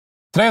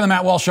Today on the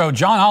Matt Walsh Show,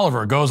 John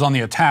Oliver goes on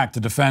the attack to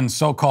defend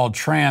so-called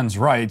trans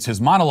rights.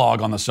 His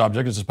monologue on the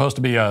subject is supposed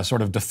to be a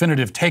sort of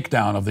definitive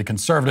takedown of the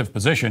conservative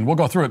position. We'll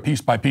go through it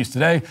piece by piece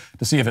today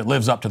to see if it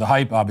lives up to the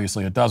hype.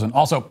 Obviously, it doesn't.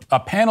 Also, a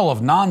panel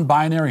of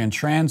non-binary and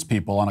trans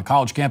people on a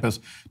college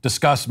campus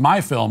discuss my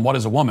film, What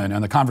is a Woman?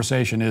 And the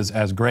conversation is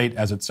as great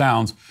as it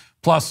sounds.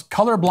 Plus,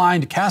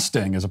 colorblind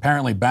casting is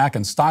apparently back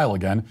in style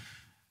again,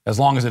 as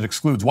long as it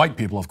excludes white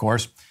people, of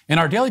course. In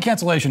our Daily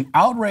Cancellation,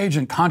 outrage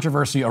and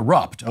controversy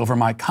erupt over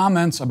my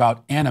comments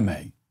about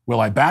anime. Will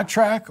I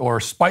backtrack or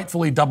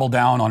spitefully double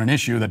down on an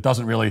issue that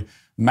doesn't really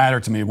matter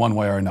to me one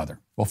way or another?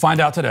 We'll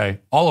find out today.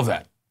 All of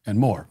that and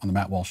more on The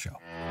Matt Walsh Show.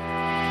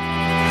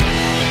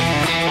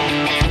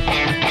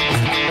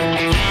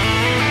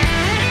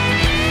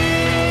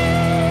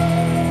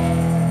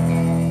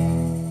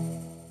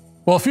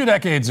 Well, a few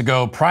decades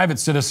ago, private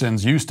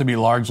citizens used to be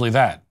largely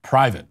that,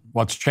 private.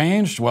 What's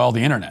changed? Well,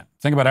 the internet.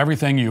 Think about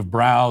everything you've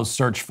browsed,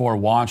 searched for,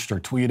 watched, or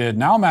tweeted.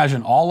 Now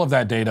imagine all of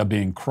that data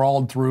being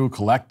crawled through,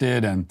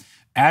 collected, and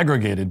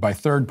aggregated by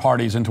third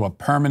parties into a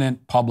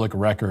permanent public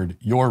record,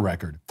 your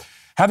record.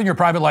 Having your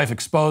private life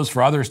exposed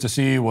for others to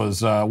see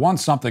was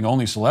once something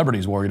only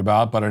celebrities worried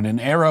about, but in an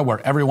era where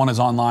everyone is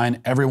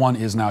online, everyone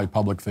is now a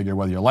public figure,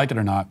 whether you like it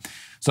or not.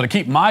 So to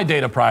keep my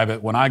data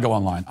private when I go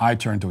online, I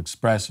turn to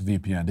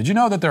ExpressVPN. Did you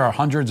know that there are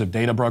hundreds of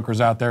data brokers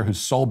out there whose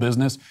sole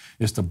business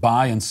is to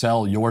buy and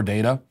sell your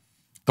data?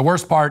 The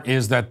worst part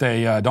is that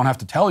they don't have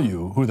to tell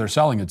you who they're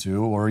selling it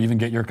to or even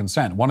get your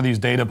consent. One of these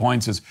data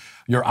points is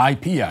your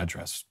IP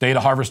address.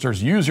 Data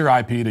harvesters use your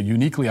IP to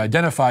uniquely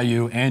identify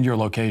you and your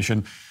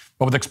location.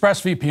 But with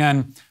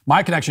ExpressVPN,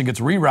 my connection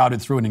gets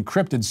rerouted through an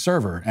encrypted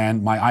server,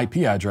 and my IP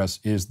address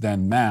is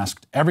then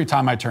masked. Every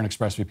time I turn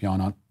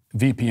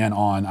VPN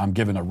on, I'm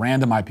given a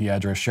random IP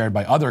address shared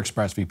by other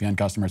ExpressVPN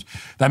customers.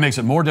 That makes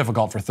it more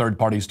difficult for third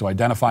parties to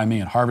identify me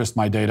and harvest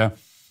my data.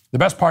 The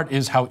best part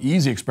is how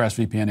easy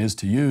ExpressVPN is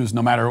to use.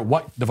 No matter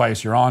what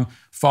device you're on,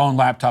 phone,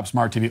 laptop,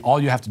 smart TV,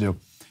 all you have to do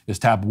is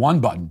tap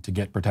one button to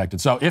get protected.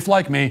 So if,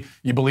 like me,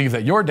 you believe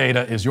that your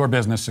data is your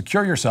business,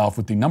 secure yourself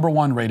with the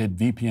 #1 rated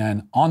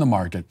VPN on the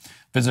market.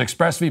 Visit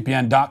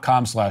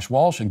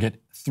expressvpn.com/Walsh and get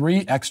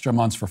 3 extra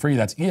months for free.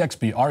 That's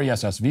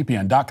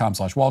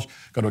expressvpn.com/Walsh.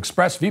 Go to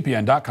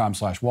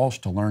expressvpn.com/Walsh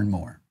to learn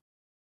more.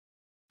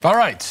 All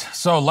right,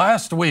 so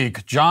last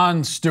week,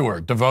 Jon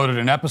Stewart devoted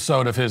an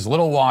episode of his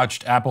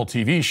little-watched Apple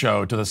TV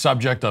show to the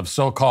subject of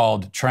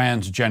so-called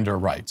transgender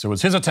rights. It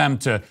was his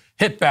attempt to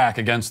hit back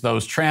against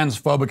those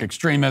transphobic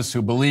extremists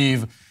who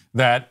believe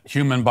that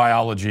human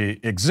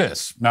biology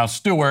exists. Now,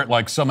 Stewart,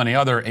 like so many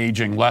other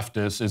aging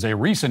leftists, is a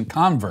recent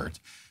convert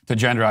to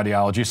gender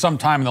ideology.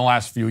 Sometime in the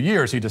last few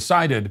years, he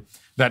decided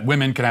that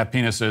women can have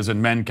penises and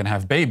men can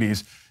have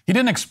babies. He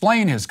didn't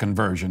explain his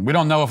conversion. We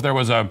don't know if there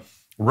was a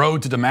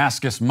road to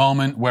Damascus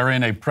moment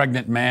wherein a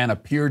pregnant man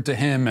appeared to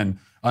him and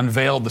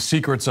unveiled the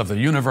secrets of the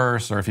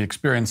universe, or if he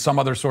experienced some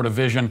other sort of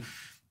vision.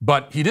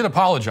 But he did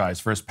apologize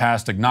for his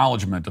past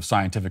acknowledgement of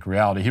scientific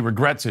reality. He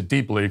regrets it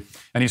deeply,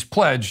 and he's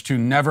pledged to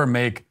never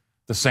make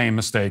the same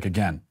mistake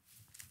again.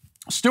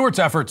 Stewart's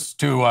efforts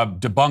to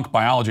debunk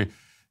biology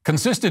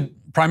consisted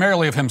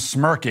primarily of him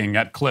smirking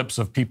at clips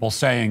of people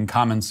saying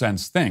common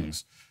sense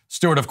things.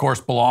 Stewart, of course,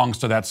 belongs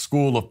to that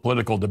school of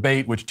political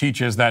debate which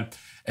teaches that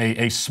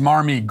a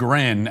smarmy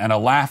grin and a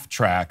laugh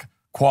track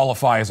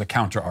qualify as a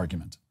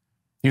counter-argument.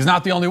 He's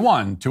not the only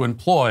one to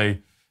employ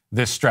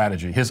this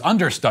strategy. His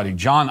understudy,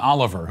 John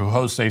Oliver, who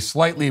hosts a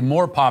slightly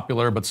more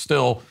popular but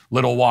still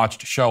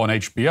little-watched show on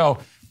HBO,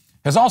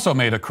 has also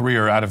made a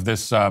career out of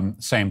this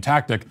same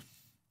tactic.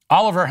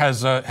 Oliver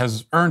has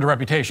earned a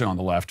reputation on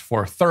the left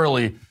for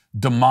thoroughly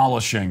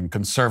demolishing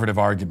conservative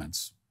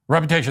arguments. A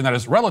reputation that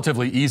is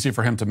relatively easy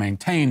for him to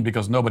maintain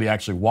because nobody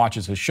actually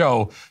watches his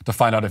show to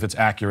find out if it's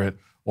accurate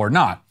or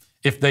not.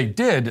 If they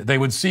did, they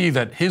would see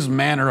that his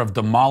manner of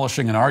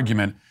demolishing an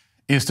argument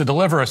is to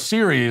deliver a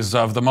series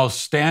of the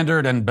most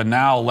standard and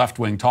banal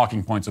left-wing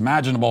talking points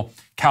imaginable,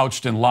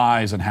 couched in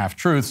lies and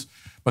half-truths.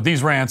 But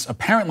these rants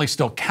apparently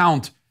still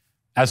count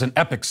as an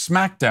epic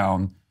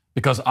smackdown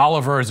because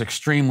Oliver is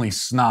extremely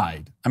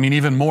snide. I mean,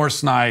 even more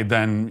snide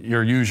than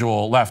your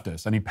usual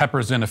leftist. And he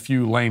peppers in a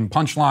few lame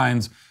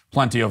punchlines,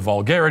 plenty of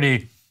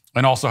vulgarity,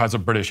 and also has a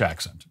British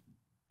accent.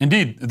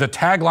 Indeed, the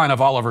tagline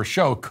of Oliver's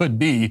show could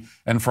be,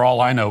 and for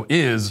all I know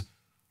is,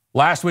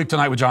 Last Week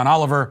Tonight with John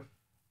Oliver,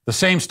 the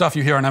same stuff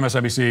you hear on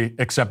MSNBC,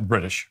 except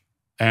British,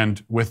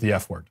 and with the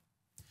F word.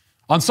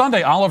 On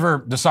Sunday,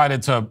 Oliver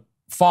decided to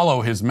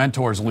follow his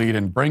mentor's lead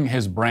and bring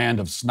his brand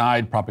of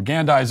snide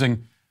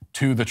propagandizing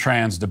to the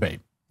trans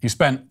debate. He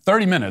spent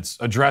 30 minutes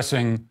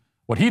addressing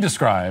what he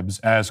describes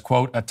as,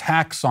 quote,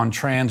 attacks on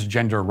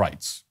transgender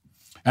rights.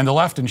 And the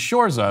left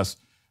ensures us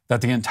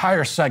that the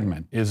entire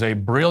segment is a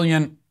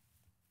brilliant,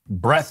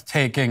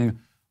 breathtaking,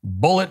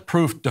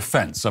 bulletproof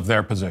defense of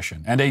their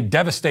position and a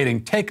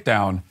devastating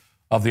takedown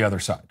of the other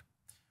side.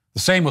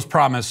 The same was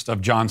promised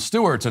of Jon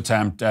Stewart's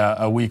attempt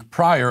a week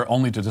prior,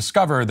 only to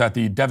discover that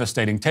the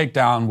devastating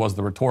takedown was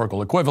the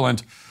rhetorical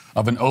equivalent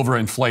of an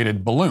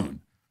overinflated balloon.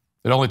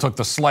 It only took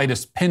the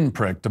slightest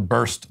pinprick to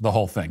burst the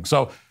whole thing.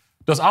 So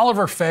Does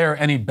Oliver fare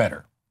any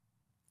better?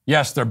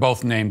 Yes, they're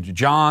both named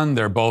John.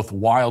 They're both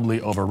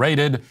wildly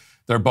overrated.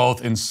 They're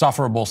both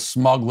insufferable,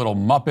 smug little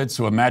muppets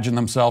who imagine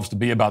themselves to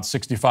be about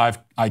 65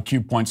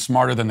 IQ points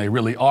smarter than they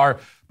really are.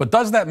 But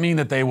does that mean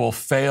that they will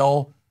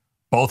fail,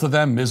 both of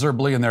them,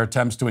 miserably in their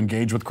attempts to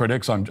engage with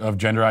critics of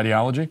gender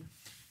ideology?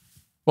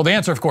 Well, the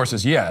answer, of course,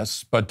 is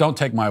yes, but don't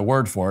take my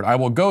word for it. I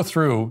will go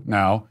through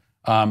now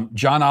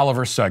John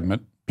Oliver's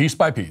segment, piece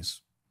by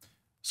piece,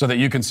 so that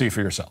you can see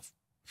for yourself.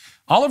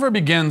 Oliver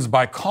begins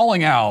by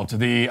calling out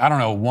the,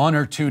 1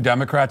 or 2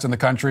 Democrats in the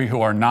country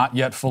who are not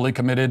yet fully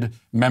committed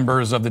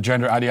members of the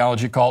gender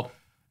ideology cult,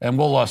 and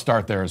we'll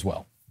start there as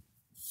well.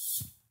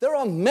 There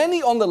are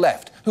many on the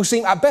left who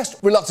seem at best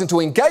reluctant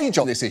to engage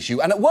on this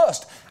issue and at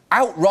worst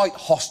outright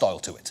hostile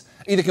to it,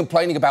 either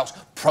complaining about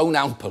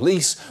pronoun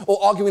police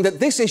or arguing that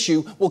this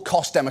issue will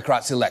cost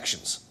Democrats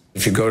elections.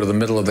 If you go to the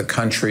middle of the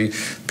country,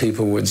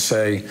 people would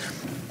say,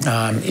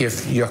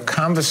 if your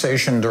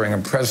conversation during a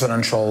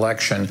presidential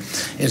election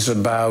is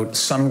about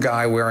some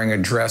guy wearing a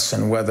dress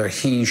and whether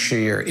he,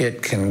 she, or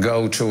it can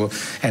go to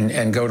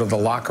and go to the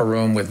locker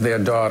room with their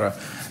daughter,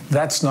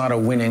 that's not a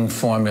winning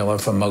formula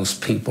for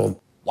most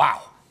people.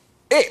 Wow.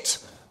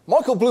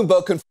 Michael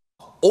Bloomberg can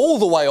all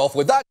the way off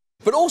with that.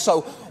 But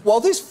also, while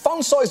this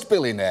fun-sized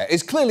billionaire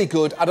is clearly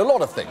good at a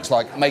lot of things,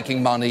 like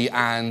making money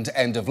and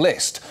end of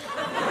list,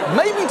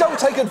 maybe don't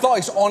take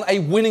advice on a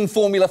winning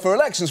formula for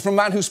elections from a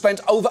man who spent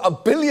over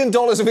 $1 billion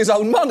of his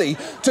own money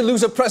to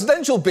lose a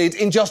presidential bid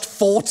in just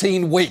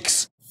 14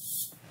 weeks.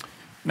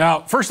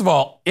 Now, first of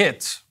all,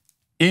 it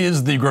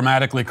is the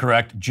grammatically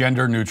correct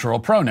gender-neutral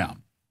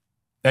pronoun.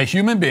 A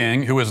human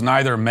being who is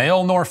neither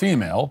male nor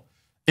female,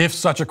 if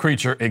such a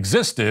creature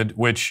existed,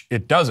 which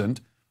it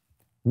doesn't,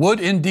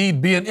 would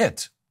indeed be an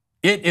it.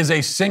 It is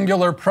a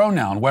singular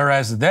pronoun,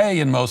 whereas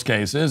they, in most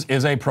cases,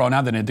 is a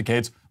pronoun that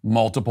indicates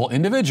multiple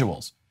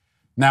individuals.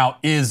 Now,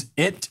 is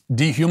it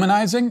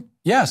dehumanizing?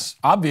 Yes,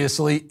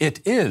 obviously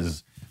it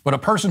is. But a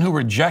person who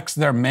rejects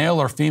their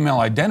male or female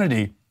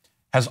identity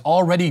has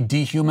already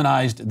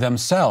dehumanized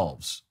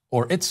themselves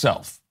or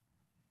itself.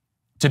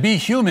 To be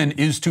human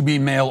is to be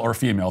male or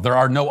female. There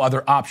are no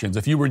other options.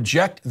 If you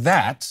reject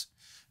that,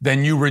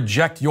 then you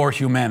reject your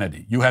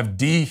humanity. You have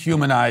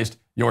dehumanized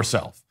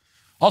yourself.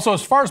 Also,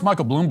 as far as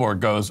Michael Bloomberg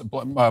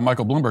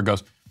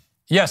goes,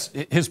 yes,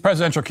 his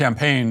presidential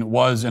campaign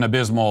was an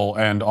abysmal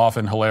and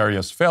often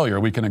hilarious failure.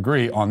 We can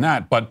agree on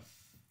that. But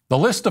the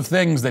list of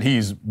things that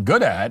he's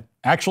good at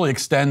actually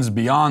extends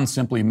beyond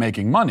simply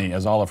making money,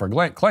 as Oliver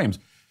claims.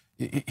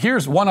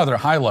 Here's one other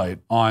highlight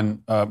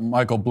on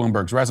Michael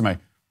Bloomberg's resume.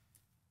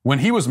 When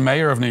he was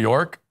mayor of New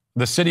York,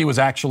 the city was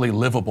actually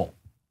livable.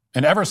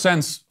 And ever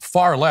since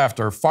far left,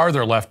 or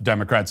farther left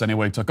Democrats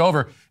anyway, took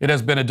over, it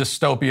has been a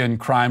dystopian,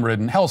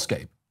 crime-ridden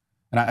hellscape.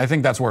 And I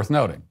think that's worth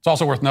noting. It's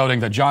also worth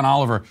noting that John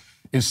Oliver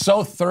is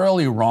so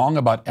thoroughly wrong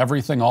about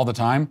everything all the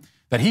time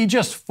that he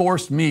just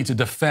forced me to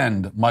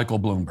defend Michael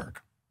Bloomberg.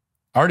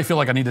 I already feel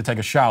like I need to take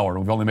a shower.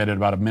 We've only made it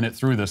about a minute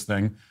through this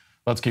thing.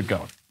 Let's keep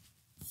going.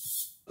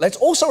 Let's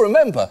also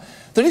remember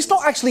that it's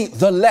not actually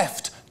the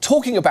left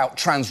talking about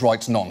trans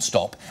rights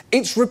non-stop.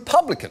 It's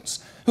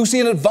Republicans who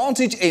see an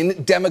advantage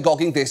in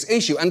demagoguing this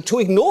issue. And to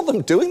ignore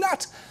them doing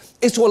that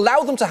is to allow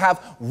them to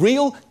have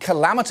real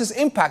calamitous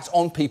impact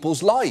on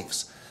people's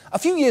lives. A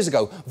few years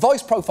ago,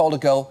 Vice profiled a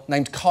girl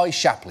named Kai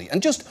Shapley,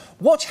 and just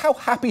watch how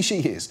happy she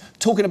is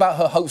talking about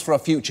her hopes for a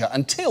future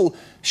until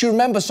she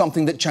remembers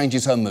something that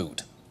changes her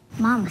mood.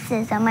 Mama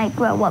says I might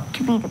grow up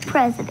to be the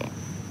president.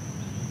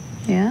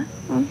 Yeah?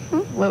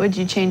 Mm-hmm. What would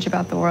you change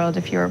about the world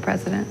if you were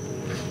president?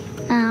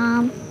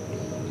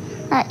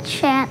 Let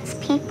trans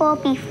people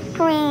be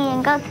free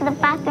and go to the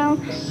bathroom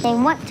they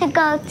want to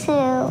go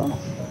to.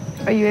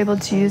 Are you able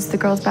to use the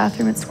girls'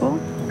 bathroom at school?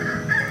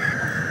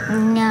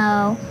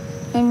 No.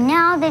 And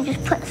now they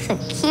just put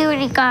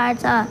security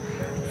guards up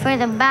for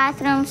the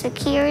bathroom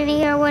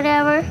security or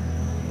whatever.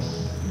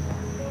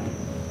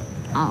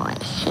 Oh,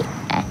 I hate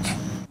that.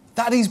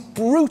 That is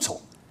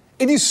brutal.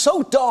 It is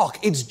so dark,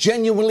 it's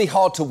genuinely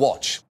hard to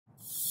watch.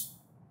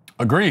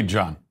 Agreed,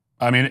 John.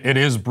 I mean, it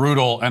is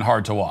brutal and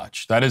hard to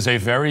watch. That is a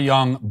very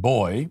young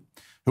boy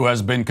who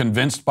has been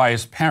convinced by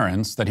his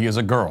parents that he is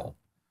a girl.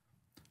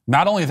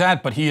 Not only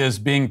that, but he is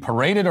being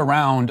paraded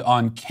around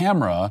on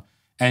camera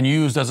and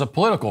used as a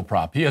political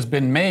prop. He has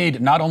been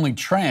made not only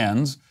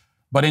trans,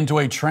 but into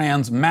a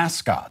trans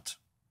mascot.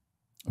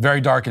 Very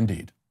dark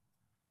indeed.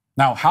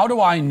 Now, how do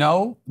I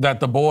know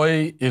that the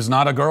boy is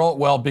not a girl?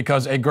 Well,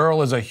 because a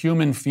girl is a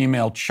human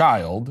female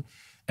child,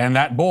 and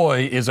that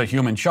boy is a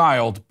human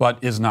child,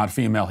 but is not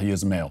female. He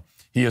is male.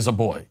 He is a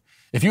boy.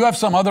 If you have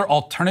some other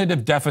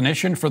alternative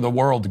definition for the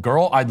word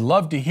girl, I'd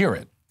love to hear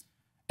it.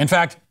 In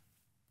fact,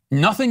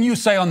 nothing you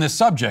say on this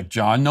subject,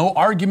 John, no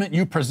argument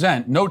you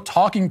present, no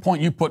talking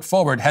point you put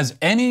forward has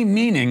any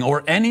meaning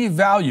or any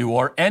value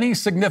or any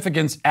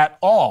significance at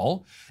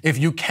all if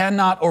you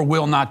cannot or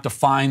will not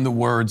define the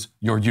words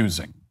you're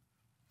using.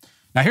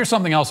 Now, here's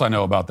something else I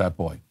know about that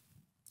boy,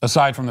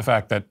 aside from the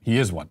fact that he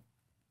is one.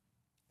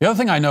 The other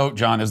thing I know,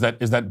 John, is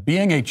that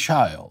being a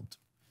child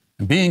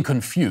and being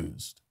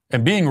confused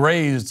and being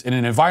raised in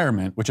an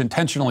environment which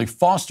intentionally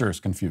fosters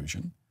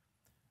confusion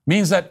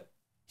means that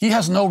he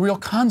has no real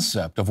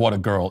concept of what a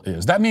girl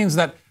is. That means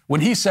that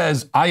when he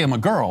says, I am a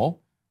girl,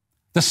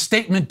 the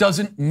statement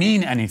doesn't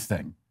mean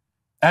anything.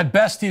 At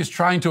best, he is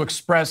trying to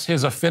express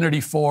his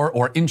affinity for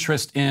or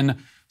interest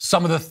in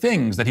some of the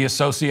things that he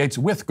associates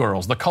with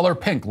girls, the color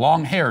pink,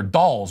 long hair,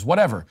 dolls,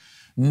 whatever.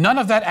 None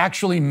of that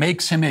actually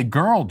makes him a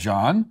girl,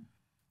 John.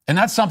 And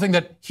that's something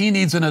that he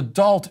needs an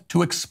adult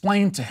to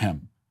explain to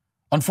him.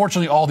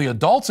 Unfortunately, all the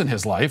adults in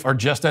his life are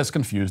just as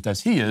confused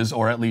as he is,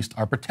 or at least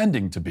are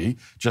pretending to be,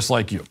 just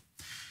like you.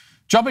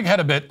 Jumping ahead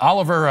a bit,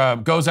 Oliver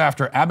goes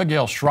after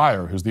Abigail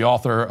Shrier, who's the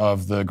author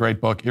of the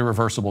great book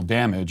Irreversible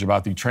Damage,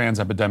 about the trans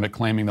epidemic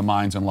claiming the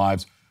minds and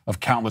lives of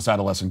countless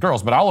adolescent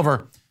girls. But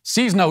Oliver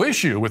sees no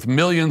issue with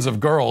millions of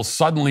girls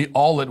suddenly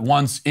all at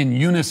once in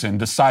unison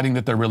deciding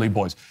that they're really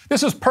boys.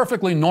 This is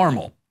perfectly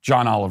normal,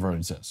 John Oliver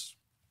insists.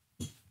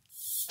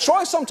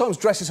 Shrier sometimes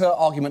dresses her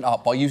argument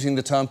up by using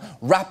the term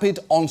rapid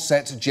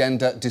onset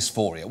gender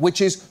dysphoria,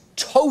 which is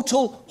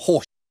total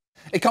horseshit.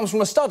 It comes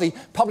from a study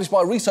published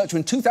by a researcher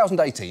in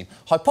 2018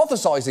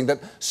 hypothesizing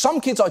that some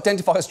kids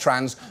identify as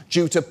trans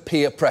due to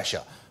peer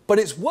pressure. But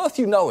it's worth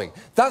you knowing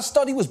that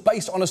study was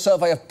based on a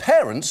survey of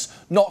parents,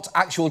 not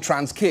actual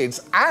trans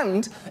kids,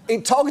 and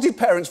it targeted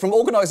parents from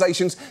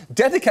organisations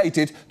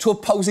dedicated to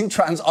opposing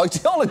trans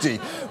ideology,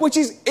 which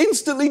is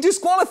instantly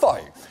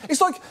disqualifying.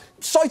 It's like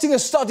citing a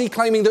study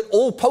claiming that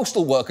all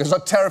postal workers are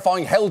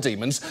terrifying hell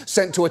demons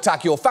sent to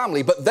attack your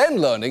family, but then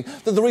learning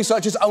that the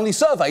researchers only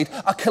surveyed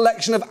a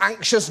collection of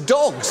anxious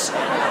dogs.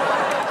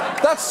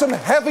 That's some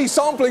heavy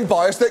sampling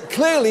bias that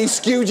clearly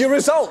skewed your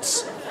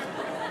results.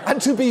 And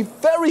to be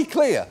very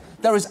clear,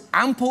 there is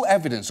ample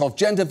evidence of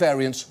gender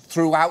variance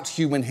throughout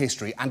human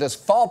history. And as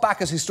far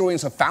back as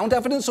historians have found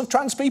evidence of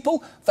trans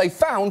people, they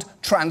found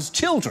trans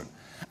children.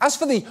 As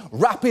for the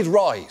rapid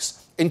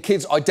rise in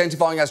kids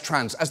identifying as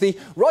trans, as the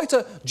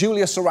writer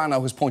Julia Serrano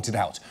has pointed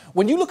out,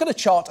 when you look at a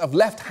chart of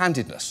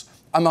left-handedness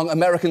among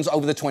Americans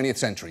over the 20th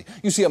century,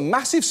 you see a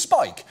massive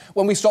spike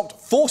when we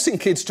stopped forcing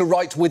kids to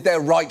write with their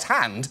right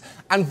hand,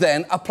 and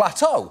then a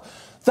plateau.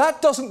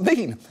 That doesn't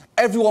mean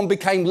everyone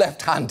became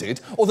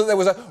left-handed or that there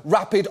was a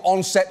rapid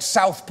onset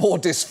southpaw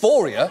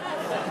dysphoria.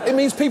 It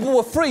means people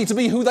were free to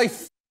be who they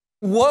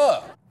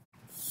were.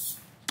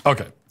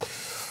 Okay.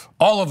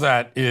 All of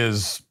that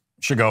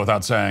should go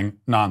without saying,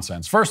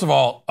 nonsense. First of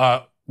all,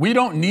 we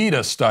don't need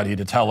a study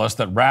to tell us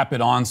that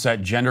rapid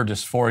onset gender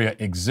dysphoria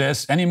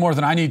exists any more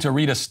than I need to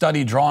read a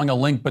study drawing a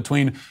link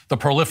between the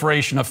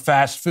proliferation of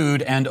fast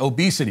food and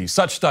obesity.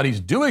 Such studies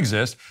do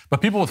exist,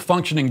 but people with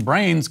functioning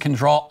brains can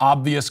draw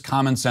obvious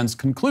common sense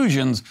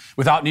conclusions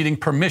without needing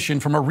permission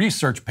from a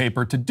research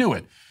paper to do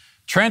it.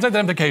 Trans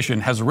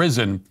identification has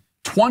risen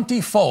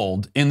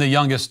 20-fold in the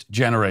youngest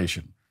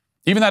generation.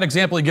 Even that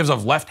example he gives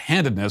of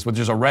left-handedness, which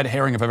is a red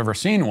herring if I've ever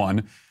seen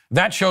one,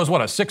 that shows,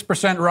 what, a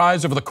 6%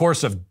 rise over the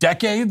course of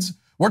decades?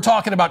 We're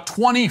talking about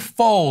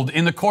 20-fold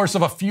in the course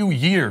of a few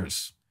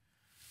years.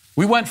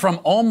 We went from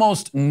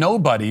almost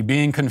nobody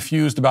being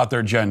confused about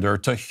their gender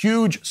to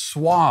huge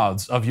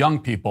swaths of young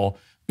people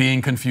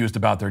being confused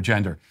about their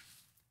gender.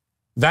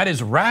 That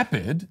is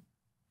rapid.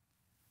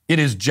 It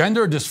is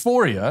gender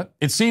dysphoria.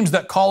 It seems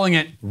that calling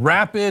it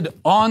rapid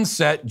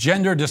onset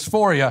gender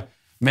dysphoria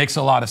makes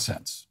a lot of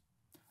sense.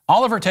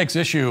 Oliver takes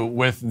issue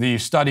with the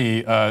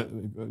study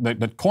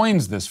that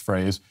coins this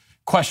phrase,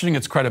 questioning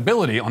its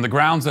credibility on the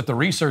grounds that the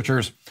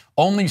researchers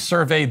only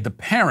surveyed the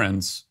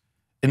parents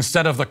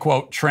instead of the,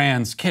 quote,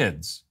 trans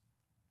kids.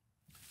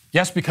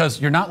 Yes,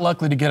 because you're not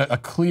likely to get a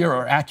clear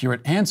or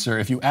accurate answer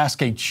if you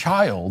ask a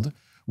child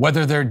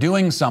whether they're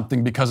doing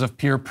something because of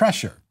peer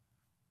pressure.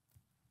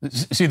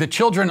 See, the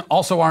children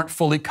also aren't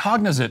fully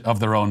cognizant of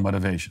their own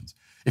motivations.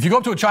 If you go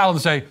up to a child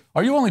and say,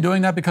 are you only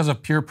doing that because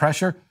of peer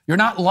pressure? You're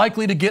not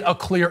likely to get a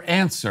clear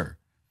answer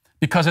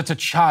because it's a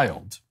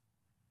child.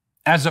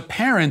 As a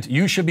parent,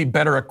 you should be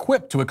better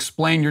equipped to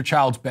explain your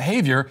child's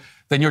behavior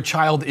than your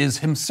child is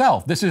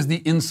himself. This is the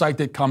insight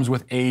that comes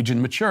with age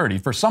and maturity,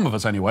 for some of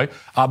us anyway,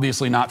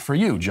 obviously not for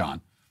you,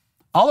 John.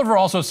 Oliver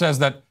also says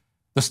that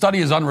the study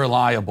is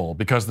unreliable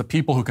because the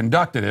people who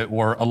conducted it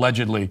were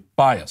allegedly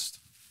biased.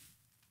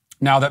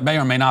 Now, that may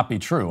or may not be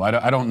true.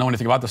 I don't know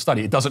anything about the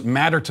study. It doesn't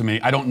matter to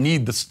me. I don't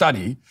need the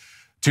study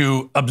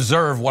to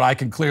observe what I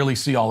can clearly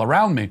see all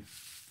around me.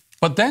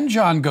 But then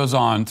John goes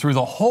on through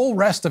the whole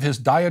rest of his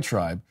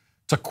diatribe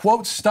to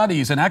quote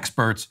studies and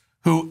experts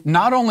who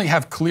not only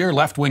have clear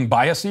left-wing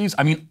biases,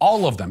 I mean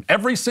all of them,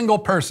 every single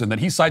person that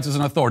he cites as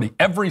an authority,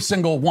 every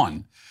single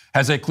one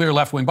has a clear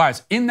left-wing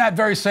bias. In that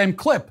very same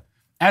clip,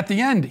 at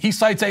the end, he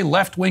cites a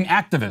left-wing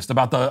activist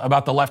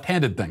about the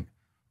left-handed thing.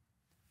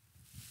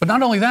 But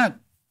not only that,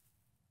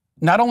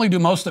 not only do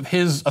most of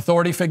his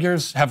authority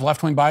figures have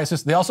left-wing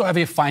biases, they also have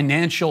a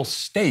financial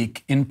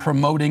stake in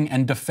promoting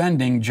and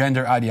defending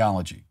gender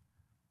ideology.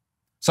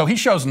 So he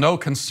shows no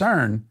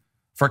concern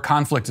for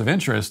conflicts of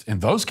interest in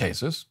those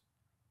cases.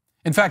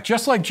 In fact,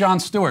 just like Jon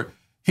Stewart,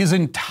 his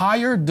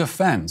entire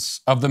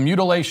defense of the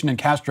mutilation and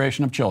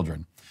castration of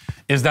children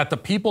is that the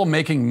people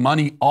making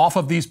money off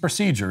of these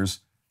procedures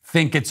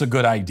think it's a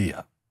good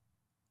idea.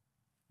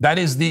 That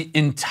is the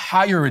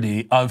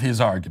entirety of his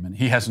argument.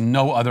 He has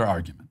no other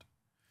argument.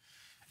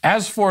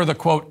 As for the,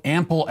 quote,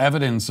 ample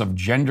evidence of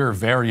gender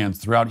variance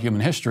throughout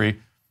human history,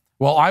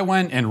 well, I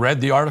went and read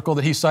the article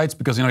that he cites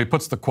because, he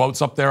puts the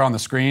quotes up there on the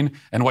screen,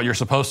 and what you're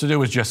supposed to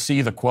do is just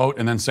see the quote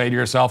and then say to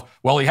yourself,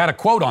 well, he had a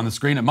quote on the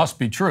screen, it must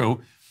be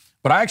true.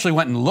 But I actually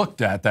went and looked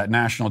at that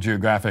National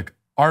Geographic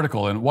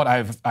article, and what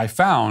I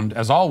found,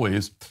 as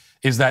always,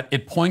 is that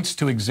it points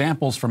to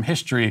examples from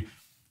history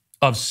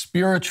of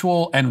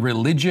spiritual and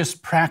religious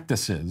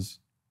practices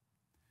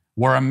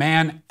where a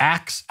man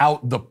acts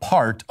out the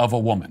part of a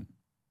woman.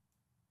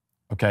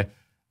 Okay?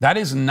 That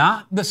is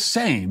not the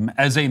same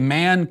as a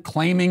man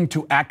claiming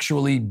to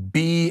actually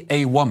be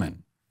a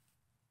woman.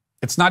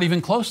 It's not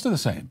even close to the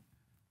same.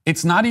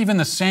 It's not even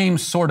the same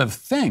sort of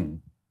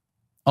thing.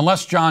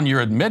 Unless, John, you're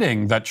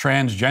admitting that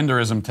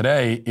transgenderism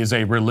today is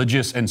a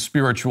religious and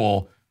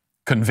spiritual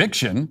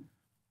conviction,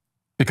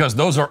 because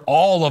those are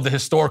all of the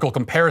historical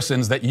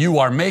comparisons that you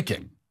are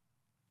making.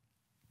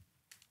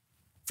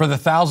 For the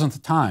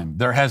 1,000th time,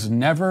 there has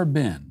never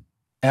been,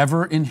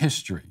 ever in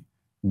history,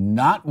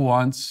 not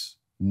once,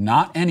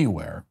 not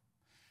anywhere,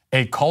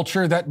 a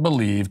culture that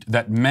believed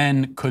that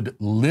men could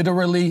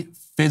literally,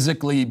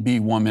 physically be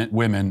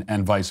women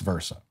and vice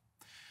versa.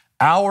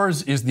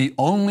 Ours is the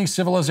only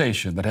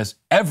civilization that has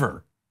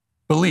ever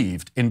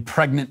believed in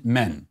pregnant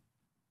men.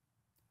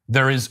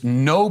 There is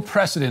no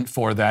precedent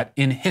for that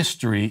in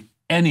history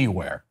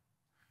anywhere.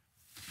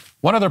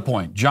 One other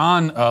point.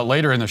 John,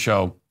 later in the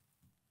show,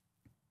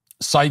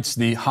 cites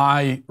the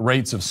high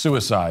rates of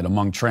suicide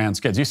among trans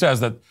kids. He says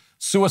that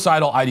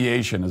suicidal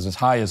ideation is as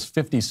high as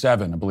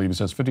 57, I believe he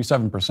says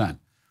 57%,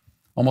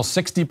 almost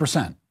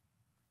 60%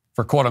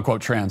 for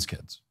quote-unquote trans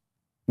kids.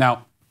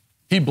 Now,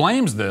 he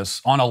blames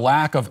this on a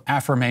lack of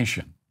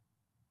affirmation.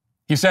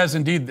 He says,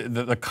 indeed,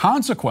 the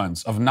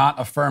consequence of not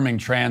affirming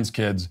trans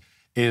kids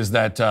is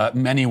that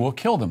many will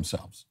kill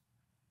themselves.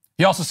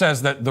 He also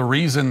says that the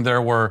reason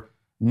there were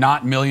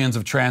not millions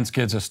of trans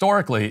kids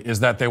historically is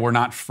that they were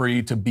not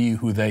free to be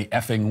who they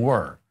effing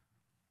were.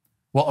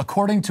 Well,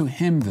 according to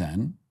him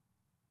then,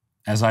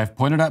 as I've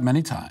pointed out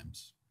many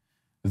times,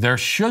 there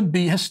should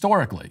be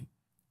historically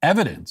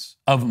evidence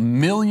of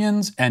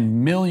millions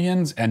and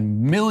millions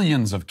and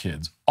millions of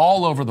kids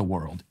all over the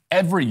world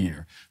every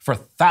year for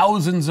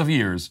thousands of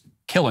years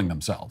killing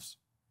themselves.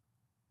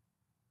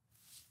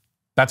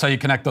 That's how you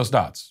connect those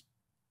dots.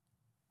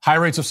 High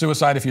rates of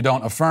suicide if you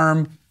don't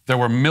affirm. There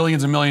were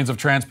millions and millions of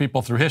trans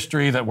people through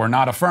history that were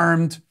not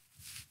affirmed.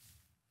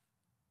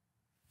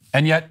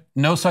 And yet,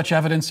 no such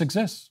evidence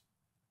exists.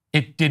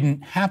 It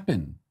didn't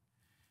happen.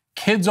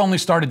 Kids only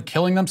started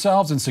killing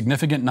themselves in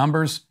significant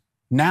numbers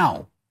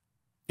now,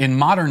 in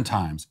modern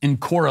times, in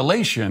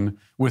correlation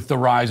with the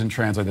rise in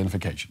trans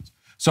identifications.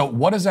 So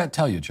what does that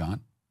tell you,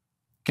 John?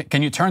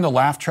 Can you turn the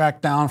laugh track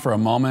down for a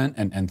moment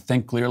and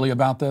think clearly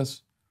about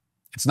this?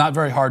 It's not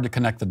very hard to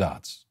connect the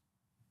dots.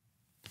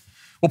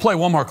 We'll play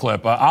one more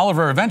clip.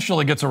 Oliver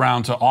eventually gets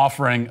around to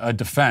offering a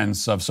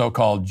defense of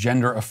so-called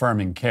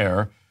gender-affirming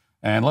care,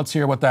 and let's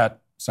hear what that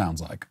sounds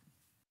like.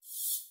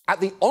 At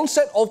the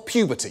onset of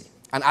puberty,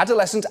 an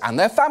adolescent and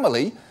their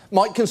family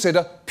might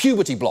consider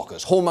puberty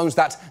blockers, hormones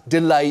that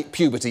delay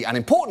puberty. And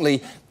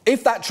importantly,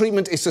 if that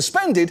treatment is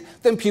suspended,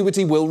 then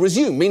puberty will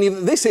resume, meaning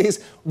that this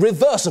is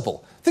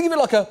reversible. Think of it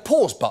like a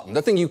pause button,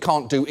 the thing you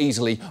can't do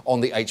easily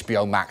on the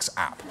HBO Max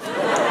app.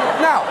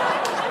 Now,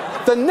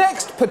 the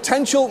next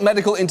potential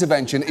medical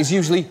intervention is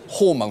usually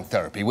hormone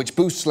therapy, which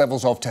boosts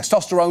levels of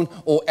testosterone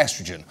or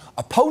estrogen.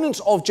 Opponents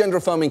of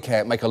gender-affirming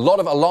care make a lot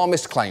of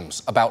alarmist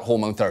claims about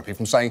hormone therapy,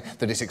 from saying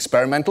that it's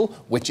experimental,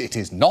 which it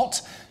is not,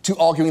 to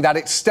arguing that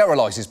it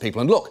sterilizes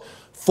people. And look,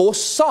 for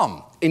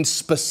some, in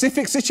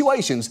specific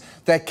situations,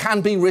 there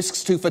can be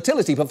risks to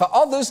fertility, but for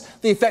others,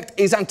 the effect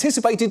is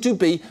anticipated to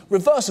be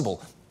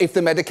reversible if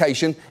the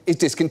medication is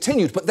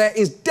discontinued. But there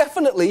is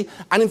definitely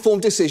an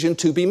informed decision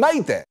to be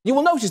made there. You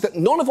will notice that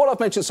none of what I've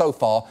mentioned so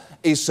far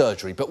is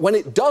surgery, but when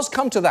it does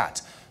come to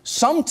that,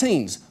 some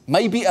teens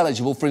may be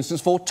eligible, for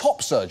instance, for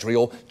top surgery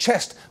or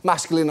chest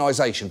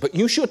masculinization. But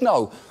you should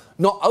know,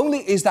 not only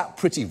is that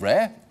pretty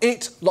rare,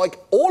 it, like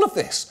all of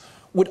this,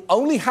 would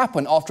only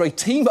happen after a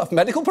team of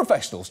medical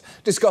professionals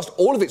discussed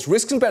all of its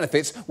risks and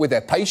benefits with their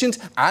patient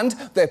and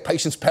their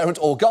patient's parent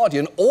or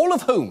guardian, all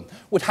of whom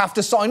would have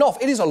to sign off.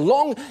 It is a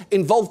long,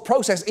 involved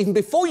process even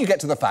before you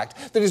get to the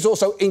fact that it's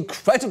also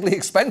incredibly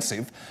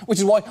expensive, which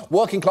is why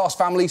working-class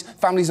families,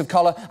 families of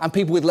colour and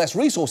people with less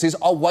resources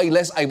are way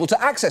less able to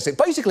access it.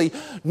 Basically,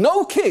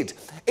 no kid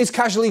is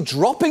casually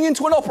dropping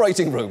into an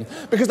operating room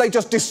because they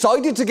just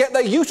decided to get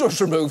their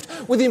uterus removed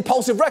with the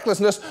impulsive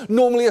recklessness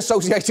normally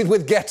associated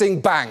with getting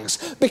bangs.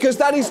 Because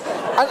that is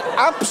an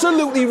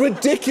absolutely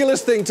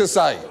ridiculous thing to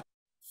say.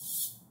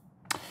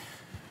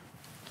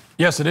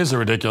 Yes, it is a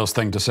ridiculous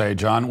thing to say,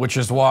 John, which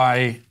is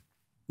why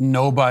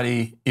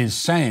nobody is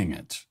saying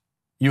it.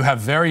 You have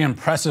very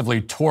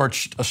impressively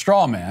torched a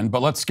straw man,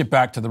 but let's get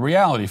back to the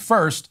reality.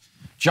 First,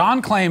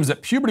 John claims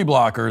that puberty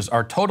blockers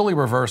are totally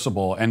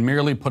reversible and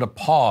merely put a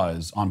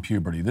pause on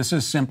puberty. This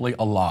is simply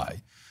a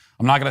lie.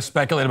 I'm not going to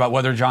speculate about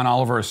whether John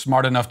Oliver is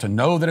smart enough to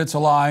know that it's a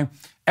lie.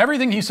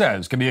 Everything he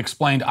says can be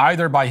explained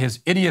either by his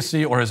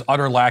idiocy or his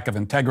utter lack of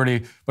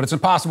integrity, but it's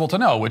impossible to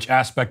know which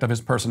aspect of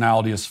his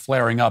personality is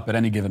flaring up at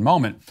any given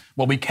moment.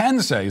 What we can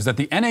say is that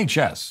the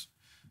NHS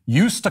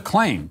used to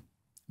claim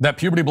that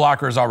puberty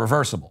blockers are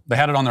reversible. They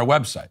had it on their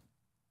website.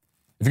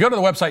 If you go to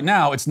the website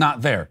now, it's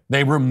not there.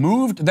 They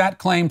removed that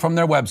claim from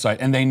their website,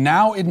 and they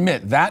now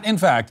admit that, in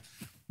fact,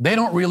 they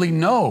don't really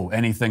know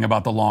anything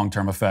about the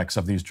long-term effects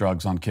of these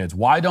drugs on kids.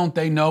 Why don't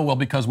they know? Well,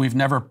 because we've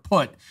never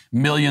put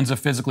millions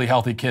of physically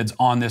healthy kids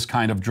on this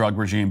kind of drug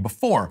regime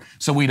before.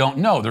 So we don't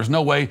know. There's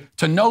no way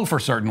to know for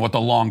certain what the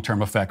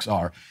long-term effects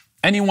are.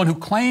 Anyone who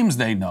claims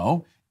they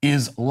know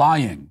is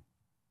lying.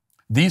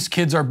 These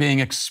kids are being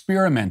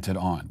experimented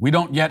on. We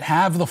don't yet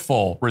have the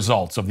full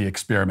results of the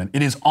experiment.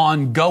 It is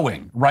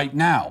ongoing right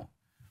now.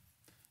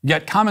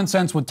 Yet common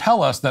sense would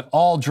tell us that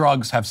all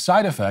drugs have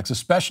side effects,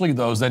 especially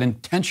those that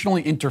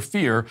intentionally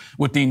interfere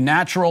with the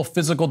natural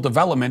physical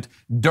development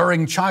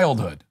during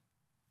childhood.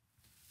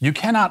 You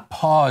cannot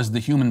pause the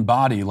human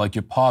body like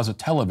you pause a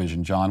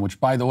television, John, which,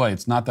 by the way,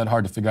 it's not that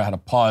hard to figure out how to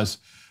pause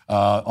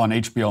on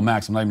HBO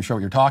Max. I'm not even sure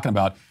what you're talking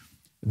about.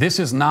 This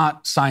is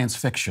not science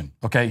fiction,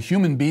 okay?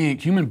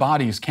 Human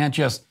bodies can't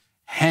just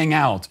hang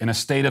out in a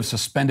state of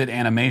suspended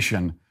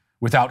animation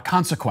without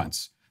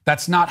consequence.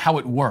 That's not how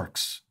it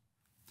works.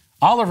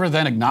 Oliver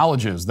then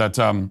acknowledges that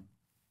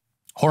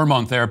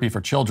hormone therapy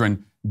for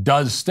children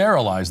does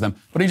sterilize them,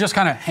 but he just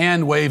kind of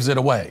hand waves it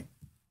away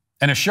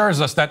and assures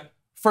us that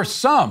for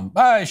some,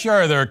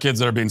 sure, there are kids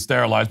that are being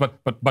sterilized,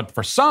 but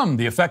for some,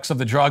 the effects of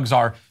the drugs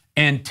are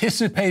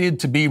anticipated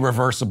to be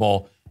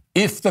reversible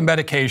if the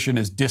medication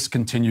is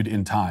discontinued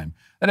in time.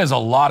 That is a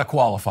lot of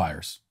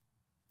qualifiers.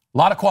 A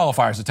lot of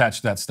qualifiers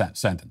attached to that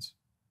sentence.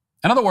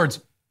 In other words,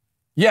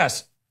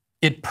 yes,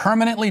 it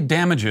permanently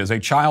damages a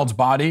child's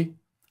body,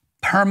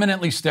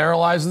 permanently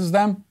sterilizes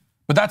them,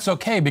 but that's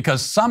okay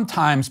because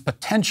sometimes,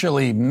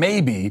 potentially,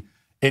 maybe,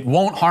 it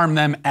won't harm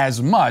them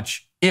as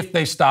much if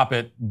they stop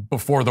it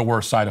before the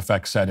worst side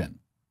effects set in.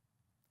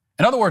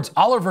 In other words,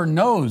 Oliver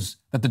knows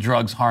that the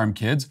drugs harm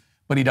kids,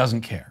 but he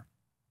doesn't care.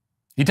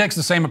 He takes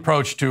the same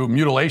approach to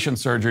mutilation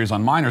surgeries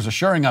on minors,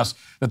 assuring us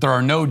that there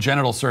are no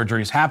genital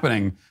surgeries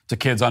happening to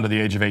kids under the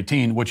age of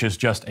 18, which is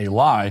just a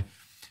lie.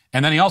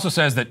 And then he also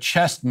says that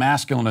chest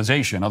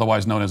masculinization,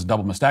 otherwise known as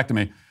double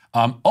mastectomy,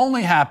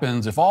 only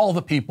happens if all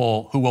the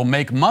people who will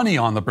make money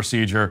on the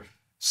procedure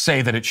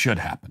say that it should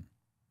happen.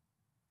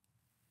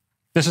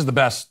 This is the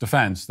best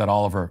defense that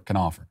Oliver can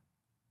offer.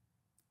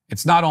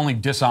 It's not only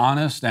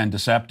dishonest and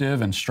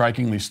deceptive and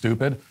strikingly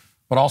stupid,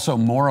 but also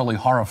morally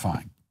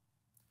horrifying.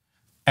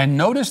 And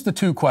notice the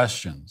two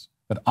questions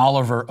that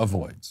Oliver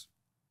avoids.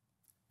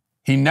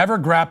 He never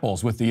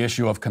grapples with the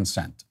issue of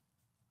consent.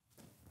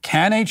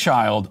 Can a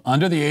child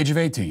under the age of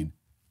 18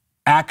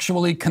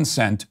 actually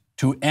consent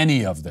to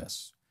any of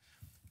this?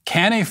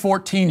 Can a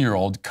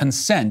 14-year-old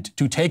consent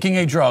to taking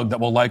a drug that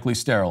will likely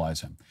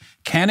sterilize him?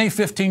 Can a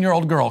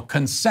 15-year-old girl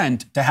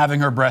consent to having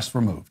her breasts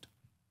removed?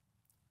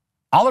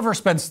 Oliver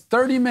spends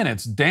 30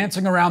 minutes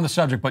dancing around the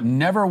subject, but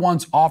never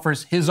once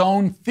offers his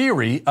own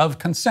theory of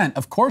consent.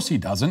 Of course he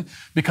doesn't,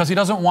 because he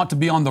doesn't want to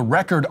be on the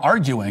record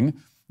arguing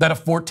that a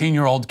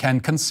 14-year-old can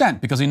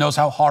consent, because he knows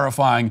how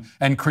horrifying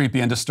and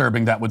creepy and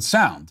disturbing that would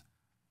sound.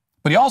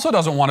 But he also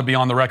doesn't want to be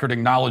on the record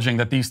acknowledging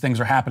that these things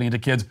are happening to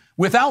kids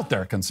without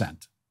their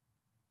consent.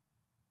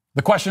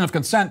 The question of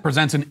consent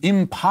presents an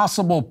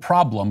impossible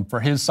problem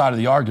for his side of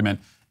the argument,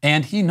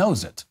 and he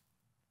knows it.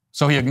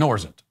 So he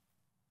ignores it,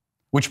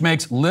 which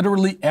makes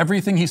literally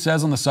everything he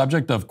says on the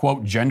subject of,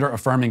 quote,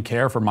 gender-affirming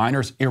care for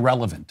minors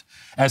irrelevant,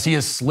 as he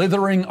is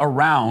slithering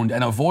around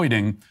and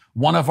avoiding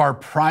one of our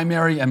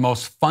primary and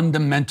most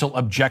fundamental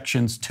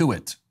objections to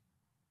it.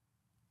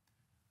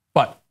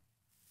 But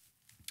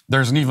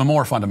there's an even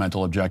more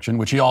fundamental objection,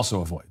 which he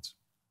also avoids.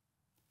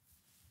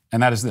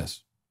 And that is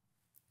this.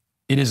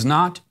 It is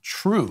not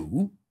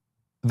true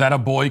that a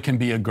boy can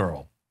be a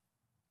girl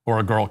or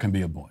a girl can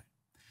be a boy.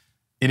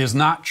 It is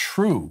not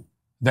true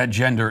that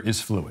gender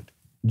is fluid.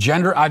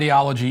 Gender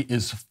ideology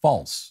is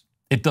false.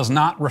 It does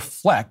not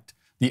reflect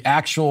the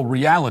actual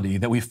reality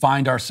that we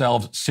find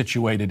ourselves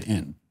situated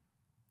in.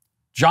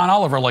 John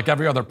Oliver, like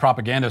every other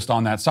propagandist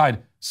on that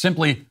side,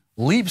 simply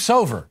leaps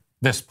over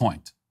this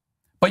point.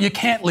 But you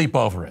can't leap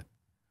over it.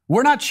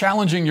 We're not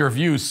challenging your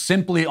views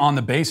simply on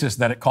the basis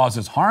that it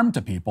causes harm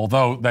to people,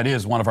 though that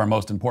is one of our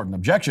most important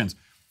objections.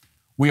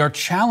 We are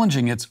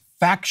challenging its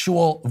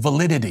factual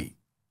validity.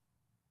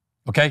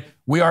 Okay?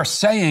 We are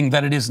saying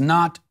that it is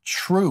not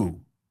true.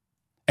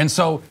 And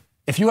so,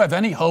 if you have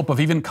any hope of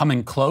even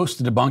coming close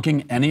to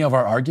debunking any of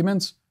our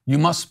arguments, you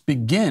must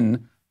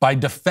begin by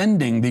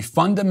defending the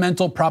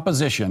fundamental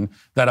proposition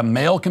that a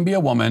male can be a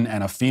woman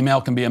and a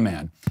female can be a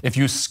man. If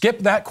you skip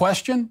that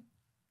question,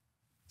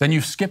 then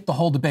you've skipped the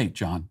whole debate,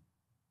 John.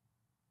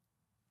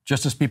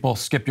 Just as people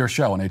skip your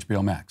show on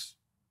HBO Max.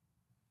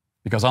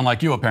 Because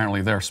unlike you,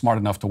 apparently, they're smart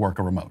enough to work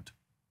a remote.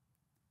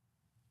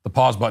 The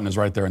pause button is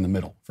right there in the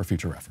middle for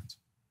future reference.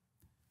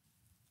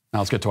 Now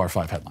let's get to our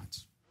 5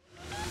 headlines.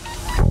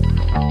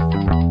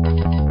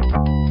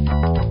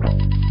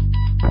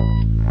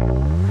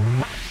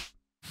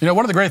 You know,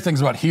 one of the great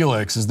things about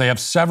Helix is they have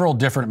several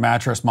different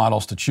mattress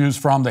models to choose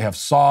from. They have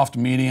soft,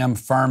 medium,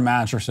 firm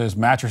mattresses.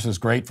 Mattresses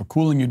great for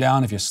cooling you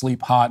down if you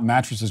sleep hot.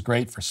 Mattresses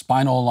great for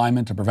spinal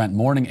alignment to prevent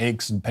morning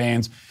aches and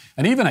pains.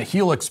 And even a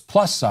Helix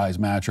plus size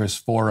mattress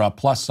for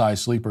plus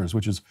size sleepers,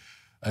 which is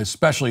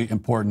especially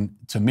important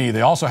to me.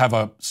 They also have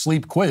a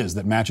sleep quiz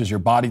that matches your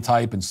body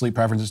type and sleep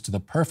preferences to the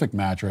perfect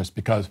mattress,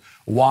 because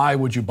why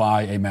would you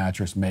buy a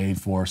mattress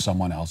made for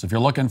someone else? If you're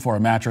looking for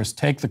a mattress,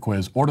 take the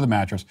quiz, order the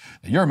mattress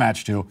that you're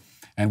matched to,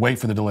 and wait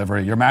for the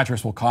delivery. Your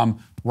mattress will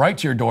come right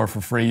to your door for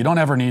free. You don't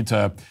ever need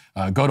to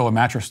go to a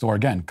mattress store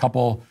again.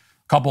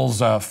 Couples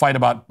fight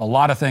about a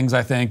lot of things,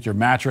 I think. Your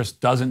mattress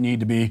doesn't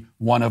need to be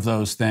one of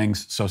those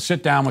things. So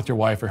sit down with your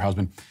wife or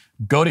husband,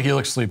 go to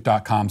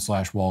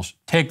helixsleep.com/Walsh,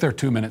 take their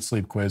 2-minute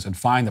sleep quiz, and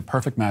find the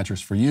perfect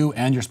mattress for you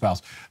and your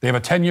spouse. They have a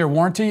 10-year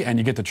warranty, and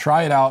you get to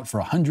try it out for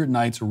 100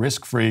 nights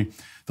risk-free.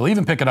 They'll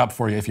even pick it up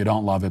for you if you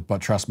don't love it, but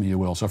trust me, you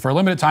will. So for a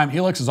limited time,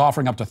 Helix is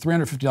offering up to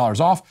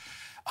 $350 off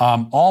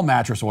all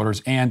mattress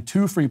orders and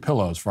 2 free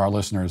pillows for our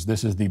listeners.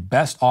 This is the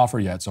best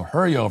offer yet, so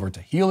hurry over to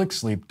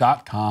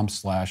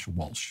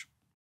helixsleep.com/Walsh.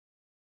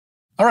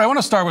 All right, I want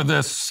to start with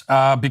this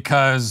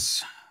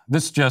because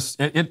this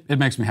just, it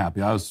makes me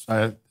happy. I was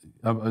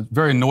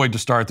very annoyed to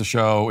start the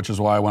show, which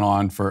is why I went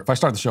on for, if I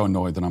start the show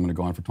annoyed, then I'm going to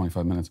go on for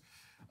 25 minutes.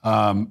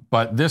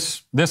 But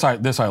this I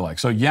like.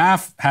 So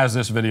YAF has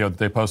this video that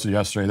they posted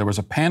yesterday. There was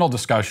a panel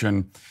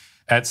discussion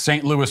at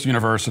St. Louis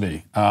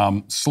University,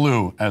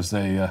 SLU, as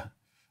they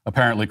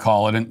apparently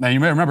call it. And now you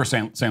may remember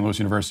St. Louis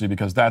University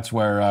because that's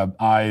where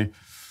I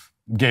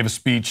gave a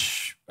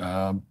speech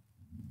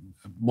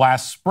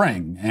last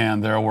spring,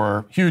 and there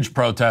were huge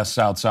protests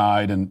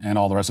outside and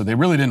all the rest of it. They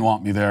really didn't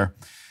want me there.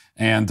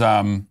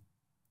 And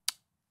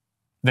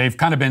they've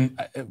kind of been,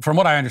 from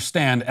what I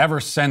understand, ever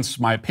since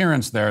my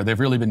appearance there, they've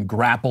really been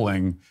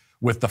grappling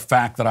with the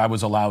fact that I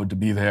was allowed to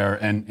be there.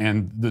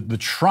 And the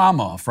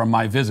trauma from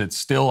my visit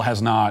still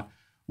has not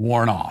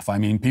worn off. I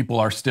mean, people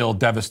are still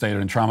devastated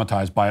and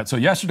traumatized by it. So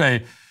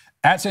yesterday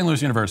at St.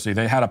 Louis University,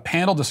 they had a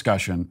panel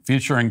discussion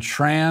featuring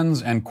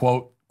trans and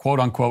quote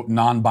unquote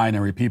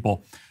non-binary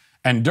people.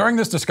 And during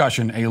this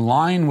discussion, a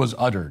line was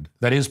uttered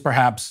that is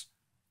perhaps,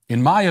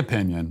 in my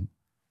opinion,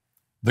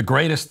 the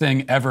greatest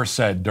thing ever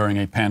said during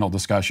a panel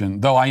discussion,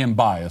 though I am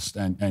biased,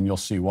 and you'll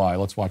see why.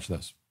 Let's watch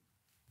this.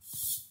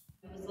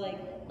 It was like,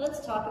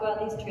 let's talk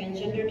about these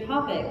transgender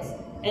topics.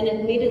 And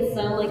it made it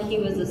sound like he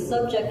was a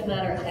subject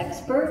matter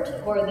expert,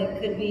 or that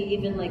could be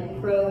even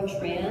like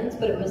pro-trans,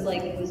 but it was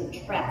like it was a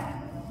trap.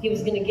 He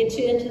was going to get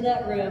you into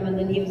that room, and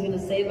then he was going to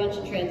say a bunch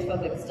of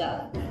transphobic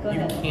stuff. Go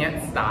ahead. You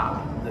can't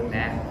stop the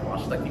Matt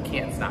Walsh, like you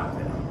can't stop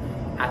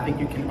them. I think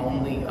you can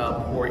only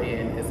pour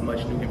in as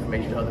much new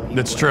information to other people.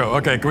 That's true.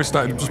 Okay, can we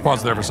stop? Just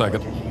pause there for a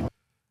second.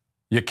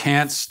 You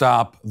can't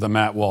stop the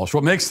Matt Walsh.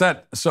 What makes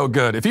that so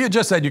good? If he had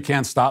just said you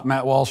can't stop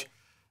Matt Walsh,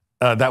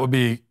 that would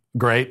be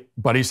great.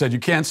 But he said you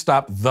can't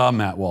stop the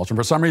Matt Walsh. And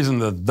for some reason,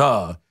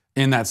 the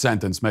in that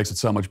sentence makes it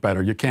so much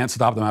better. You can't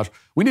stop the Matt Walsh.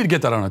 We need to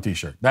get that on a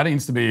t-shirt. That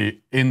needs to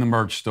be in the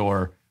merch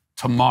store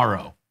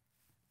tomorrow.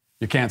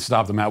 You can't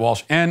stop the Matt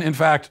Walsh. And in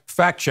fact,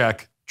 fact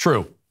check,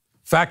 true.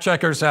 Fact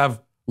checkers have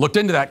looked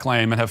into that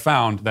claim and have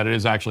found that it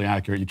is actually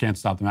accurate. You can't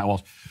stop the Matt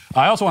Walsh.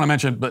 I also want to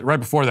mention, but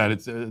right before that,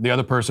 it's, the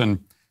other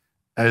person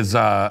is,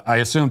 I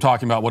assume,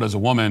 talking about what is a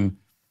woman,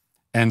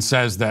 and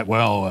says that,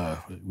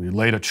 well, we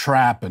laid a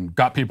trap and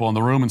got people in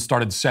the room and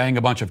started saying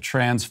a bunch of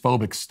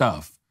transphobic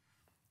stuff.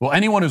 Well,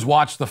 anyone who's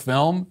watched the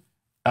film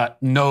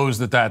knows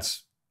that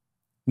that's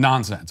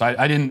nonsense.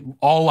 I didn't,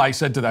 all I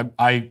said to them,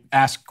 I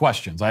asked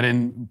questions. I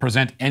didn't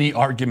present any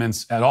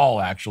arguments at all,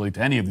 actually, to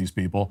any of these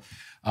people.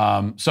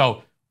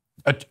 So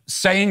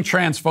saying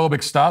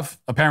transphobic stuff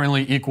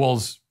apparently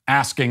equals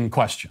asking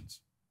questions.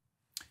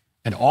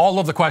 And all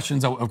of the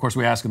questions that, of course,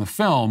 we ask in the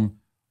film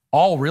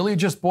all really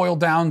just boil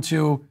down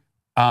to,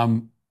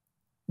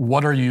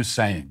 what are you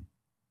saying?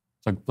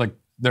 So, like,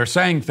 they're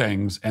saying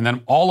things, and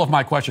then all of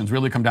my questions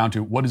really come down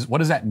to, what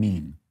does that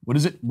mean? What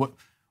is it? What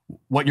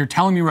you're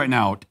telling me right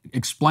now,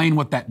 explain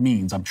what that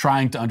means. I'm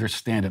trying to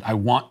understand it. I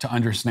want to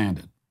understand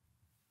it.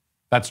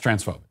 That's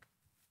transphobic.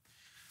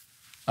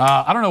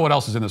 I don't know what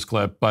else is in this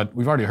clip, but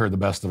we've already heard the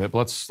best of it. But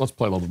let's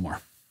play a little bit more.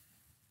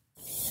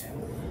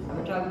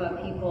 We're talking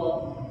about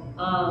people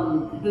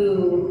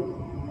who,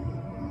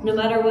 no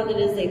matter what it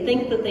is they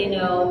think that they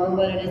know or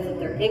what it is that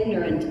they're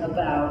ignorant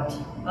about,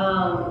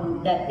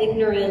 that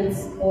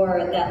ignorance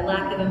or that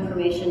lack of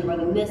information or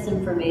the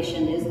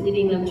misinformation is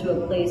leading them to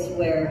a place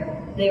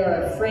where they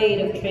are afraid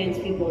of trans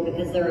people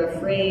because they're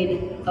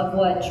afraid of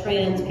what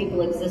trans people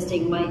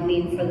existing might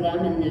mean for them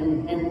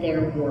and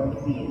their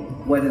worldview.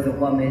 What is a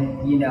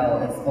woman, you know,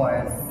 as far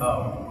as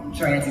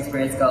trans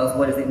experience goes,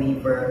 what does it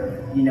mean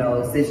for, you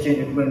know,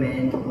 cisgender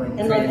women, when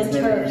and trans like the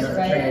women, TERFs,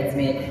 right? trans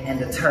men, and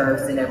the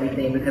TERFs and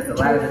everything, because a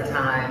lot of the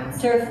times...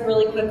 TERF,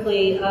 really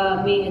quickly,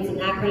 it's an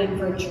acronym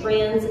for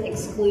Trans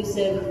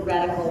Exclusive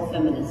Radical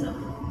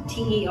Feminism,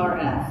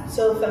 TERF.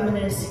 So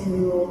feminists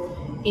who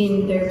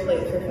in their play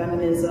for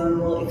feminism,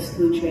 will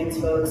exclude trans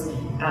folks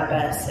at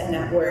best, and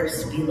at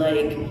worst be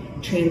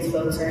like, trans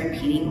folks are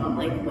impeding on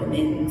like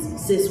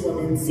cis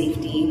women's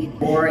safety.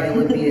 Or it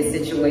would be a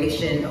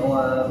situation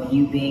of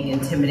you being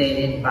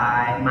intimidated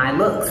by my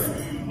looks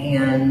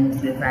and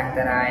the fact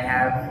that I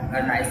have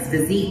a nice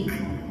physique.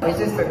 It's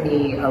just for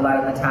me, a lot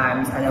of the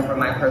times, I know from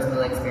my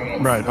personal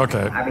experience. Right,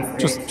 okay.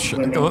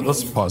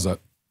 Let's pause that.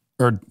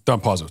 Or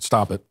don't pause it,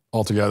 stop it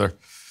altogether.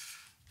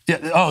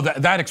 Yeah, oh,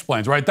 that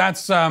explains, right?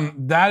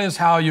 That is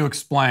how you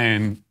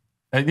explain.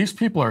 These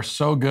people are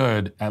so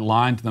good at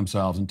lying to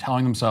themselves and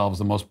telling themselves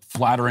the most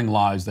flattering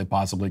lies they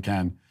possibly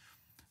can.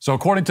 So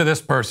according to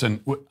this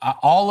person,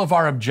 all of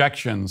our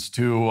objections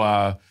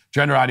to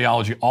gender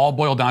ideology all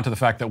boil down to the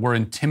fact that we're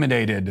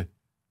intimidated.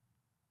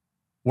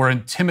 We're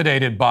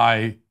intimidated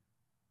by,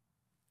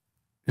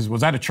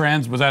 was that a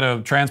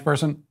trans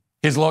person?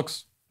 His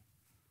looks?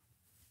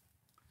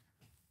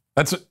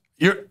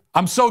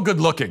 I'm so good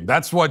looking.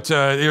 That's what,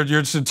 you're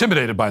just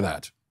intimidated by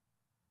that.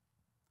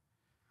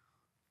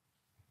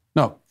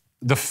 No,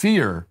 the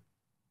fear,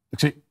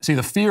 see,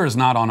 the fear is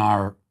not on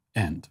our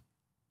end.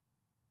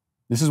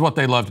 This is what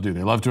they love to do.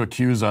 They love to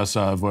accuse us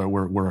of,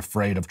 we're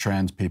afraid of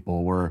trans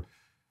people. We're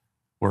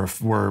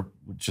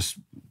just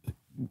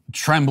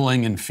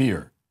trembling in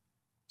fear.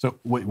 So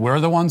we're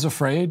the ones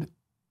afraid?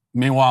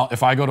 Meanwhile,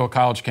 if I go to a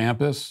college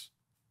campus,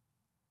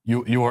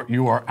 you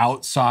are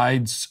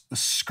outside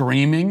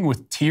screaming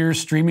with tears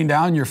streaming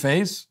down your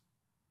face?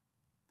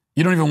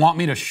 You don't even want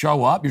me to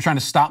show up? You're trying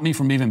to stop me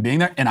from even being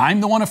there? And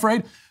I'm the one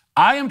afraid?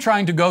 I am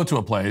trying to go to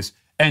a place,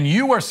 and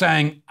you are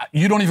saying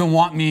you don't even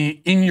want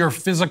me in your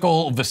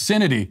physical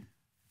vicinity.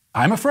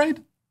 I'm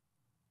afraid?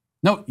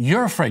 No,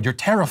 you're afraid. You're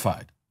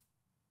terrified.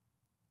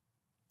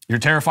 You're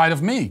terrified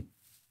of me.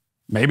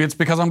 Maybe it's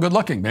because I'm good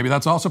looking. Maybe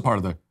that's also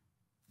part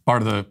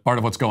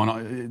of what's going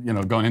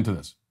on, going into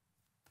this.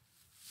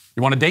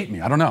 You want to date me?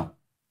 I don't know.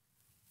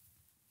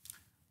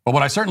 But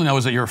what I certainly know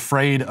is that you're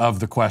afraid of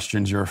the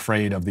questions, you're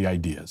afraid of the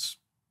ideas.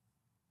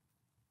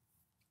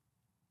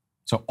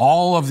 So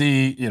all of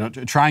the,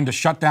 trying to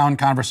shut down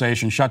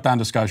conversation, shut down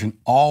discussion,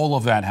 all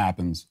of that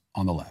happens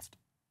on the left.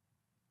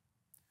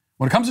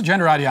 When it comes to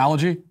gender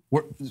ideology,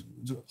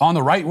 on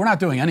the right, we're not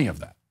doing any of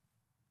that.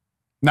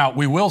 Now,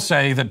 we will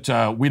say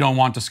that we don't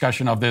want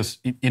discussion of this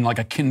in like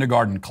a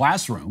kindergarten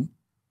classroom.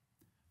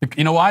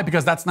 You know why?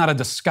 Because that's not a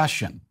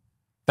discussion.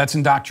 That's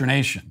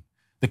indoctrination.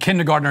 The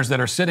kindergartners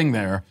that are sitting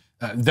there,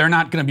 they're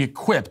not going to be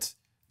equipped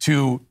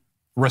to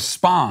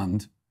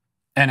respond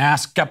and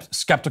ask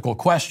skeptical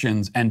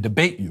questions and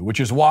debate you, which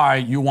is why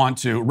you want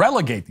to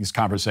relegate these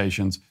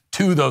conversations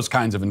to those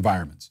kinds of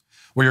environments,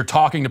 where you're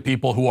talking to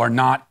people who are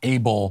not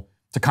able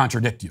to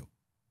contradict you.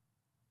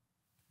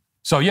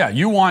 So yeah,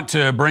 you want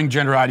to bring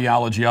gender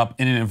ideology up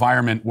in an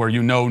environment where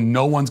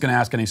no one's going to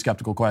ask any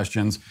skeptical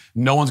questions,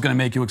 no one's going to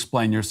make you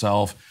explain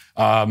yourself,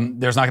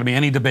 there's not going to be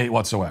any debate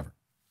whatsoever.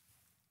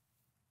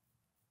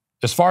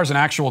 As far as an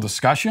actual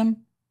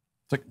discussion,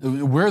 it's like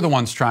we're the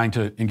ones trying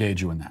to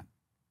engage you in that.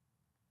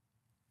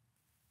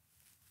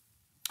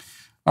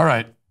 All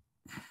right.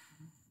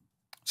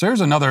 So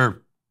here's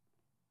another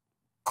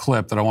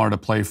clip that I wanted to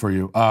play for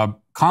you.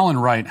 Colin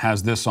Wright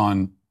has this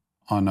on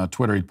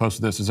Twitter. He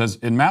posted this. It says,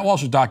 in Matt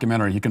Walsh's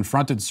documentary, he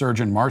confronted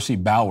surgeon Marcy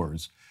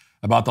Bowers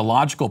about the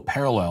logical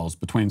parallels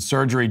between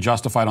surgery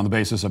justified on the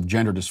basis of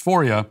gender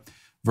dysphoria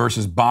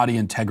versus body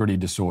integrity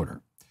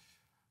disorder.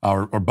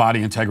 Or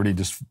body integrity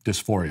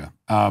dysphoria.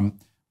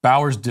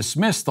 Bowers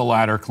dismissed the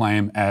latter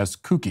claim as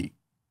kooky.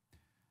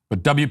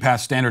 But WPATH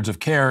standards of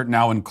care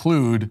now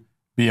include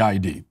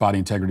BID, body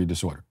integrity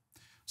disorder.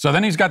 So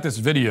then he's got this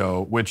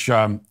video which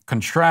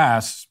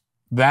contrasts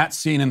that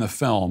scene in the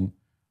film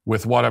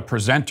with what a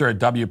presenter at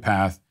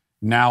WPATH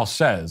now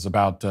says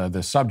about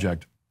this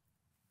subject.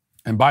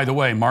 And by the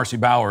way, Marcy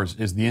Bowers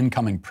is the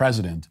incoming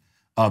president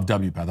of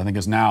WPATH. I think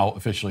is now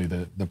officially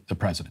the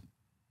president.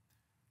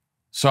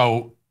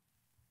 So,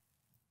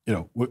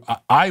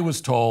 I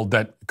was told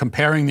that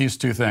comparing these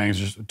two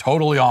things is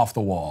totally off the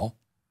wall.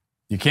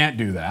 You can't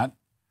do that.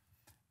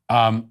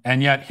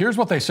 And yet, here's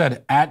what they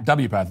said at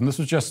WPATH, and this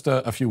was just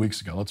a few weeks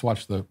ago. Let's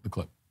watch the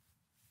clip.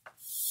 I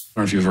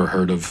don't know if you've ever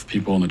heard of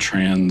people in the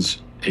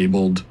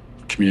trans-abled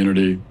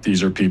community.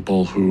 These are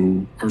people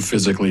who are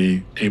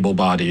physically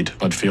able-bodied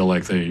but feel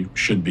like they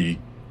should be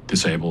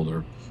disabled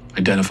or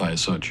identify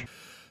as such.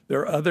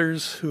 There are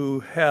others who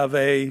have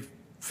a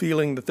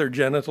feeling that their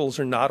genitals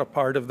are not a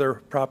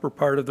proper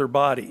part of their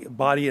body,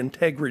 body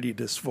integrity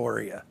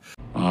dysphoria.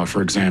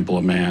 For example,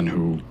 a man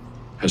who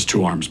has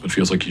two arms but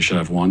feels like he should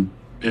have one.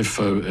 If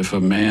a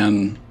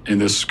man in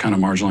this kind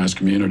of marginalized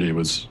community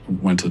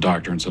went to the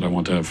doctor and said, I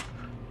want to have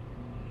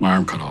my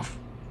arm cut off,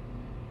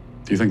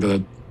 do you think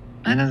that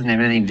doesn't have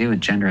anything to do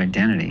with gender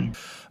identity?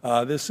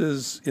 This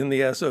is in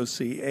the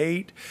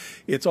SOC-8.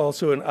 It's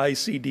also in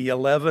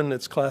ICD-11.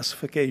 It's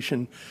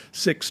classification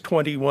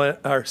 621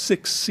 or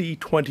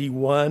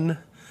 6C21.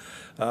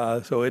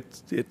 So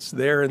it's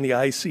there in the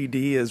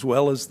ICD as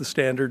well as the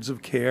standards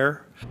of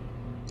care.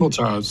 Well,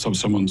 so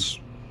someone's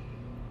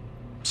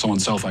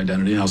someone's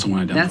self-identity, how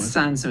someone identifies.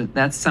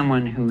 That's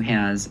someone who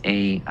has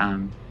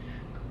and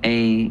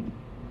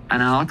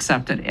I'll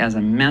accept it as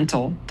a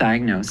mental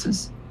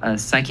diagnosis, a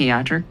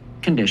psychiatric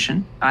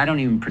condition. I don't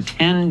even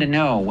pretend to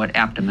know what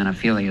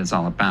aptomenophilia is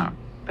all about,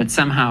 but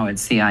somehow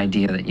it's the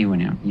idea that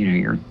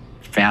you're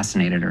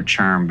fascinated or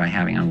charmed by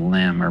having a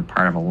limb or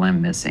part of a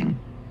limb missing.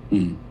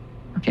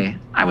 Okay,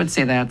 I would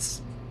say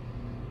that's,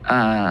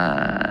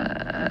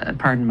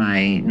 pardon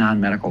my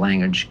non-medical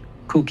language,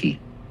 kooky.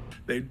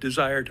 They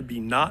desire to be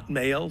not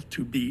male,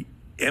 to be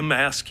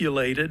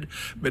emasculated,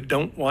 but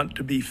don't want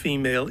to be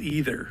female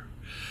either.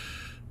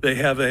 They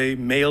have a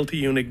male to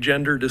eunuch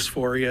gender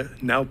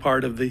dysphoria, now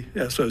part of the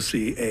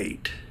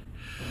SOC8.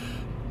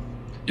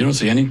 You don't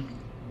see any?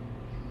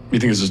 You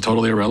think this is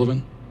totally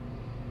irrelevant?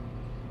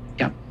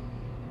 Yep.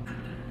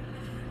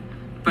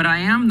 But I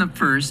am the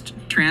first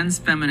trans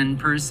feminine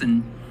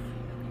person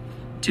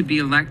to be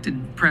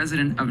elected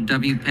president of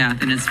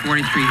WPATH in its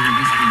 43-year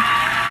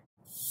history.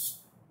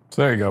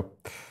 So there you go.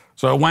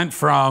 So it went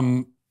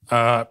from,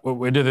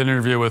 we did an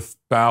interview with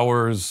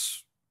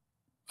Bowers,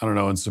 I don't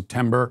know, in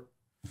September.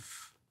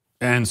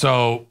 And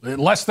so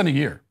less than a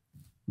year.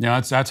 You know,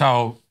 that's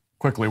how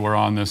quickly we're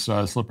on this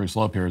slippery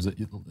slope here. Is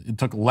it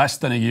took less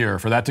than a year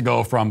for that to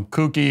go from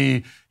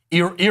kooky,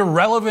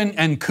 irrelevant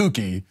and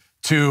kooky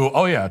to,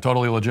 oh yeah,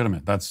 totally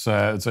legitimate. That's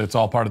it's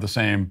all part of the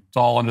same, it's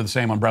all under the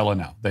same umbrella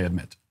now, they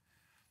admit.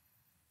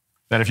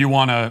 That if you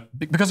want to,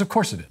 because of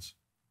course it is.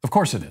 Of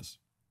course it is.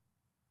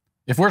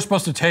 If we're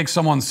supposed to take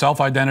someone's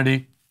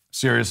self-identity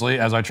seriously,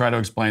 as I try to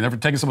explain, if we're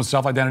taking someone's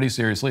self-identity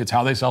seriously, it's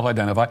how they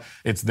self-identify,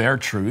 it's their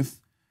truth.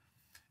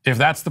 If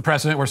that's the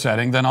precedent we're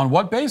setting, then on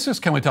what basis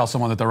can we tell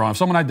someone that they're wrong? If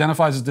someone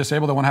identifies as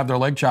disabled, they want to have their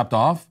leg chopped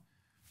off,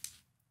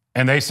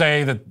 and they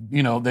say that,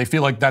 you know, they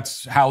feel like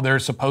that's how they're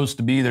supposed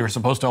to be, they're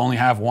supposed to only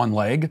have one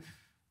leg,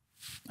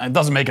 it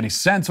doesn't make any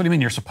sense. What do you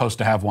mean you're supposed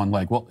to have one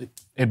leg? Well,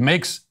 it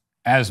makes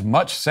as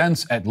much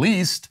sense, at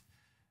least,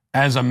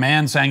 as a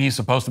man saying he's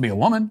supposed to be a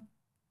woman.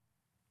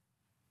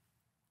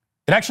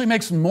 It actually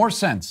makes more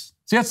sense.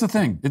 See, that's the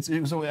thing. That's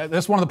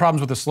one of the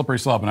problems with the slippery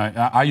slope, and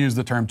I use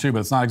the term too, but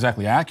it's not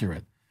exactly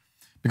accurate,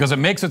 because it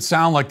makes it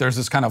sound like there's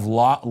this kind of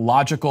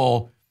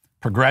logical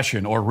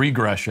progression or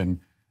regression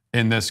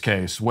in this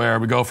case, where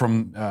we go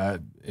from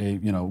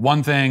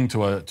one thing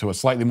to a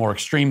slightly more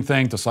extreme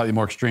thing to slightly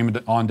more extreme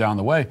on down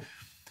the way.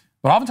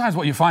 But oftentimes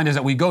what you find is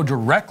that we go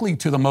directly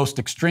to the most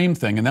extreme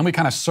thing, and then we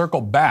kind of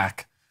circle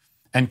back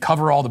and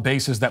cover all the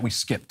bases that we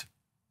skipped.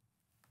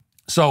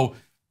 So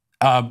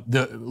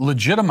the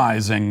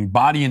legitimizing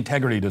body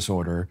integrity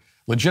disorder,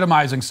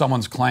 legitimizing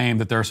someone's claim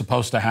that they're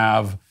supposed to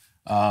have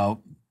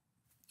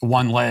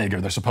one leg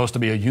or they're supposed to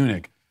be a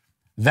eunuch,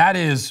 that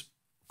is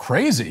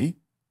crazy.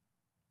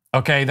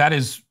 Okay, that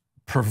is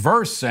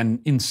perverse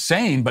and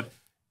insane, but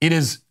it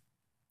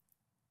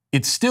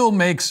still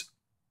makes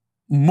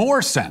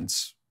more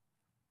sense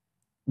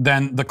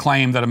than the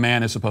claim that a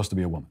man is supposed to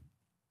be a woman.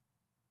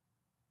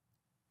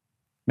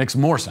 Makes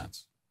more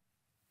sense.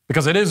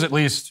 Because it is at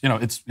least,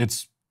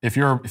 it's if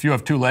you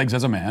have two legs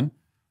as a man,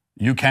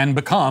 you can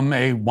become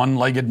a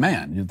one-legged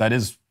man. That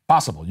is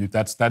possible.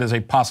 That is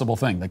a possible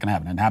thing that can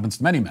happen. It happens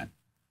to many men.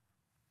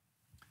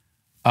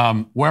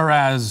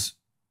 Whereas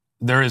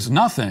there is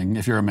nothing,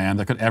 if you're a man,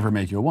 that could ever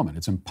make you a woman.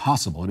 It's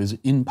impossible. It is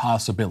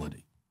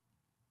impossibility.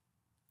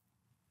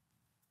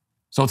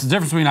 So it's the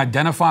difference between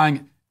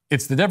identifying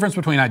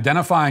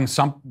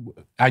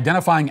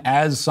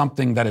as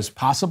something that is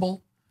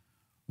possible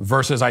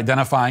versus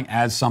identifying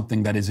as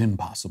something that is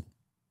impossible.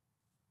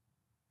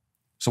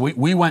 So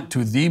we went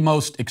to the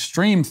most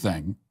extreme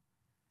thing,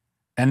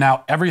 and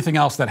now everything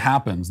else that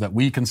happens that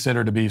we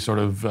consider to be sort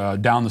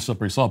of down the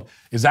slippery slope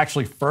is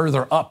actually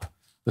further up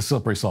the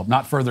slippery slope,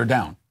 not further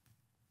down.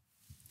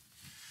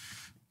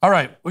 All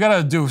right, we got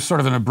to do sort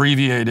of an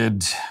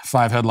abbreviated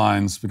 5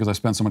 headlines because I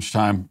spent so much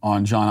time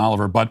on John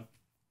Oliver, but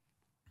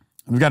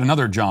we've got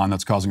another John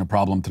that's causing a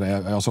problem today.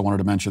 I also wanted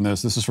to mention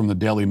this. This is from the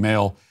Daily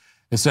Mail.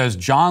 It says,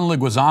 John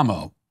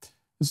Leguizamo.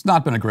 It's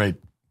not been a great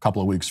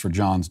couple of weeks for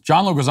Johns.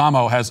 John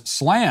Leguizamo has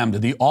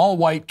slammed the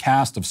all-white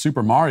cast of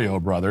Super Mario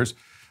Brothers,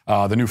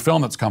 the new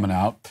film that's coming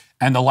out,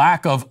 and the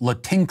lack of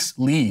Latinx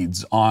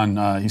leads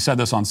on, he said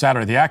this on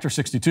Saturday. The actor,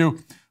 62,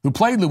 who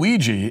played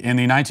Luigi in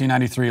the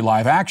 1993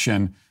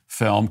 live-action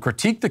film,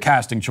 critiqued the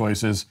casting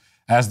choices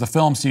as the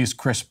film sees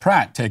Chris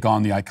Pratt take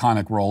on the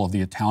iconic role of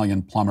the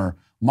Italian plumber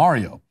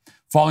Mario.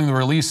 Following the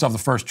release of the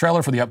first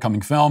trailer for the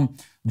upcoming film,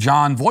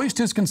 John voiced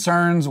his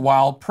concerns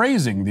while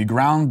praising the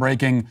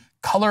groundbreaking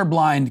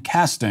colorblind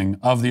casting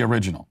of the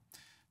original.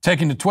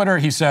 Taking to Twitter,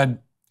 he said,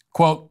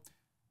 quote,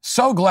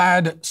 "So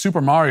glad Super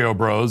Mario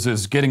Bros.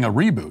 Is getting a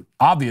reboot.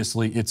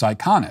 Obviously, it's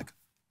iconic.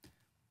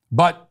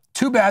 But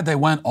too bad they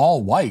went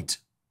all white.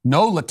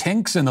 No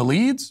Latinx in the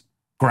leads.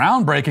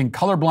 Groundbreaking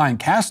colorblind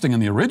casting in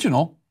the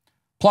original.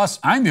 Plus,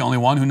 I'm the only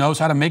one who knows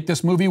how to make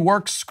this movie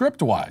work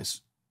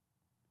script-wise."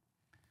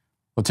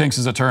 Latinx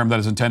is a term that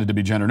is intended to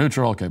be gender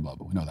neutral. Okay, blah,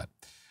 blah, we know that.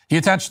 He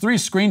attached 3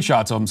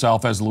 screenshots of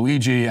himself as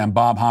Luigi and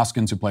Bob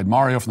Hoskins, who played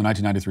Mario from the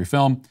 1993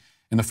 film.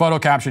 In the photo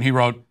caption, he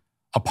wrote,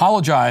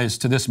 "Apologize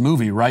to this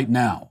movie right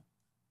now."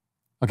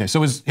 Okay,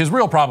 so his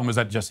real problem is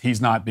that just he's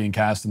not being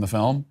cast in the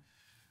film.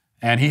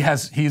 And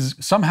he's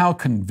somehow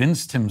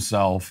convinced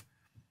himself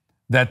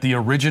that the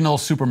original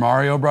Super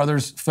Mario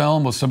Brothers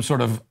film was some sort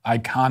of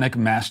iconic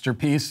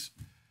masterpiece,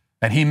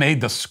 and he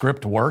made the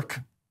script work.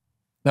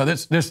 Now,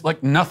 there's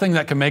like nothing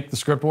that can make the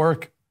script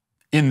work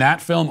in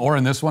that film or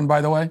in this one,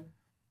 by the way.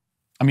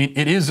 I mean,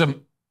 it is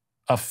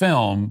a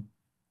film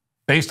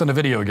based on a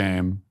video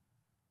game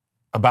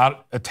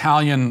about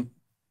Italian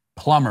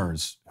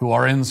plumbers who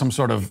are in some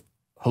sort of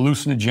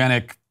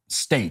hallucinogenic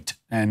state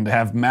and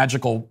have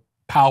magical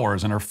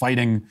powers and are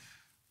fighting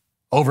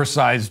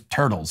oversized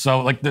turtles.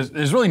 So like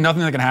there's really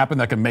nothing that can happen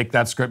that can make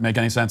that script make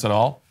any sense at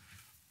all.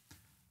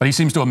 But he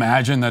seems to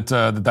imagine that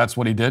that's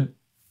what he did.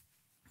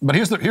 But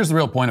here's the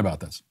real point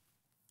about this.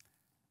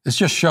 This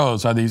just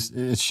shows how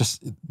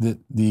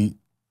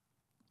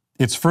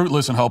it's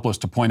fruitless and hopeless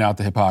to point out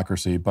the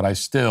hypocrisy, but I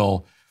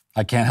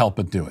can't help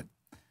but do it.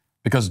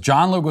 Because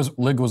John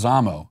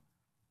Leguizamo,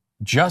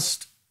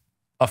 just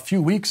a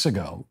few weeks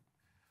ago,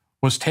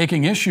 was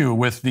taking issue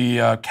with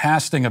the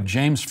casting of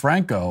James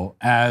Franco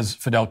as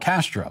Fidel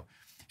Castro.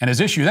 And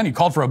his issue then, he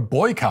called for a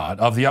boycott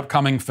of the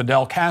upcoming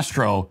Fidel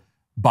Castro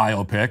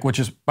biopic, which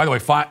is, by the way,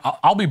 fine.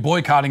 I'll be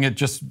boycotting it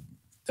just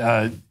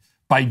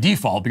by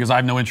default because I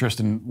have no interest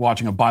in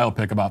watching a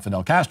biopic about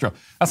Fidel Castro.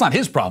 That's not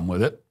his problem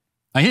with it.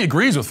 Now, he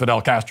agrees with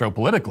Fidel Castro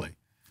politically,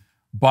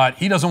 but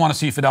he doesn't want to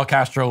see Fidel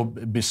Castro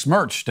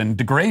besmirched and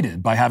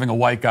degraded by having a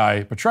white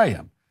guy portray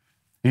him.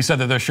 He said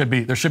that there should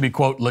be,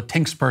 quote,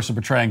 Latinx person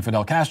portraying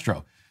Fidel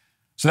Castro.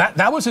 So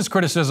that was his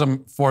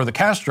criticism for the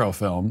Castro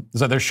film, is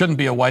that there shouldn't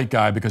be a white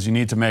guy because you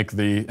need to make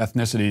the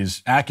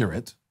ethnicities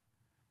accurate,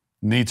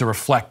 need to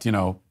reflect,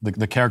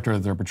 the character that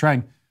they're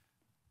portraying.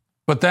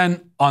 But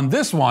then on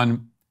this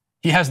one,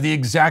 he has the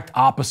exact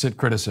opposite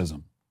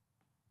criticism.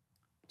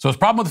 So his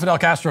problem with the Fidel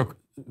Castro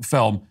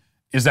film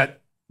is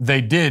that they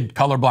did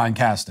colorblind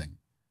casting.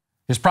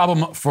 His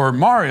problem for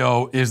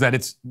Mario is that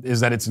it's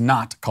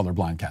not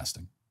colorblind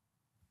casting.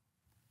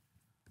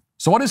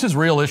 So what is his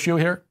real issue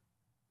here?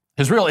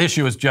 His real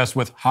issue is just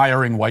with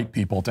hiring white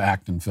people to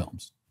act in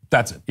films.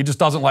 That's it. He just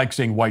doesn't like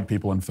seeing white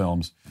people in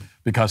films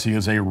because he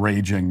is a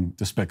raging,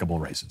 despicable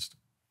racist.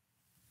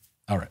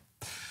 All right.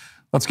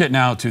 Let's get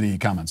now to the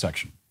comment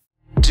section.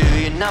 Do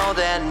you know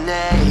their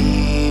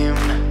name?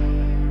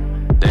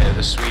 They're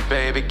the Sweet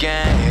Baby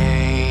Gang.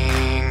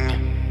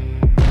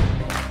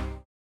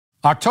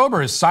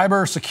 October is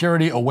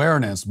Cybersecurity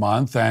Awareness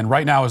Month, and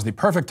right now is the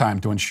perfect time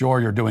to ensure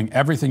you're doing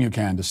everything you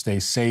can to stay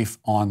safe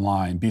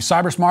online. Be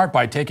cyber smart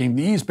by taking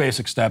these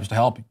basic steps to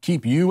help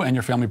keep you and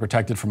your family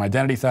protected from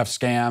identity theft,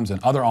 scams,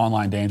 and other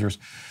online dangers.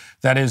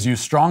 That is, use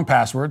strong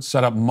passwords,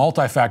 set up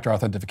multi-factor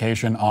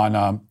authentication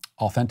on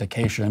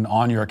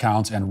your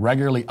accounts, and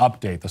regularly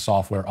update the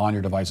software on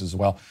your devices as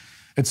well.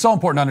 It's so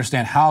important to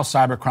understand how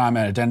cybercrime and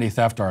identity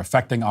theft are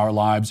affecting our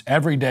lives.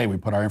 Every day we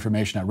put our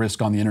information at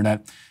risk on the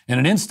internet. In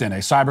an instant, a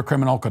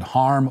cybercriminal could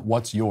harm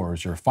what's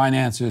yours, your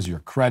finances, your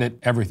credit,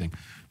 everything.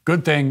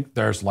 Good thing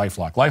there's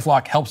LifeLock.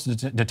 LifeLock helps to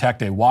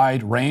detect a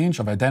wide range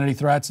of identity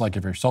threats, like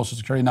if your social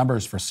security number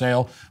is for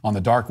sale on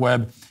the dark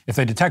web. If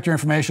they detect your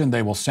information,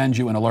 they will send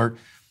you an alert.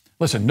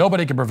 Listen,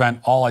 nobody can prevent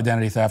all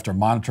identity theft or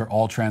monitor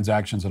all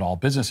transactions at all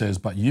businesses,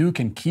 but you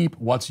can keep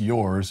what's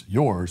yours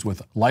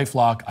with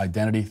LifeLock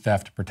Identity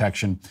Theft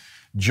Protection.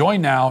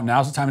 Join now.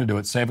 Now's the time to do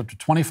it. Save up to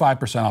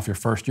 25% off your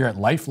first year at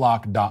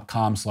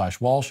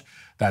LifeLock.com/Walsh.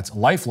 That's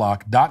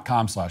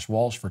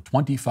LifeLock.com/Walsh for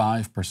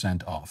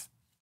 25% off.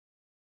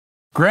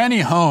 Granny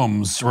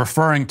Homes,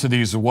 referring to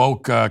these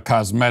woke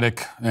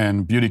cosmetic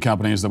and beauty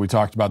companies that we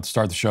talked about to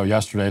start the show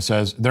yesterday,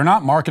 says they're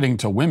not marketing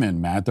to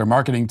women, Matt. They're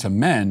marketing to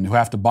men who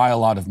have to buy a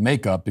lot of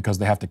makeup because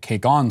they have to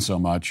cake on so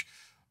much.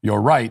 You're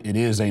right, it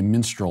is a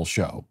minstrel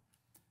show.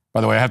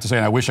 By the way, I have to say,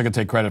 and I wish I could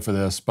take credit for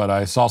this, but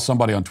I saw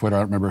somebody on Twitter, I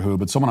don't remember who,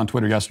 but someone on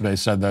Twitter yesterday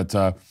said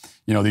that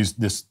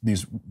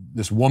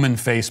this woman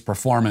face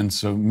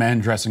performance of men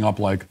dressing up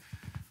like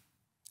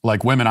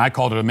women. I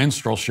called it a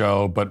minstrel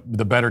show, but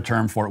the better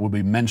term for it would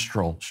be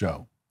menstrual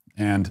show.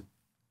 And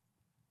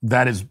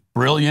that is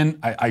brilliant.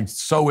 I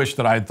so wish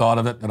that I had thought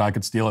of it, that I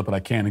could steal it, but I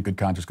can't in good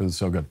conscience because it's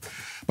so good.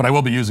 But I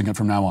will be using it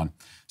from now on.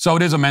 So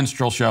it is a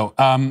menstrual show.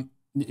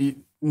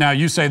 Now,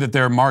 you say that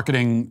they're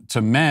marketing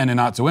to men and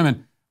not to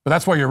women, but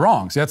that's where you're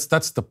wrong. See,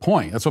 that's the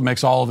point. That's what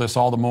makes all of this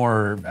all the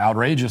more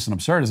outrageous and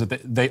absurd, is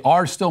that they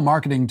are still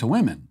marketing to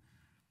women.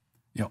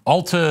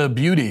 Ulta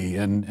Beauty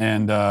and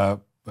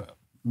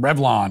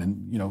Revlon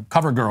and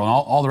CoverGirl and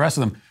all the rest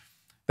of them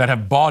that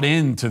have bought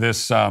into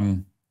this,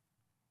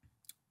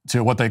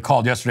 to what they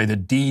called yesterday the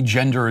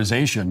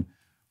degenderization.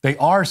 They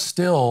are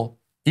still,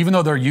 even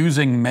though they're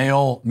using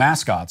male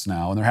mascots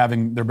now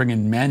and they're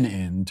bringing men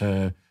in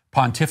to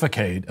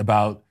pontificate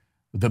about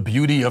the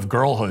beauty of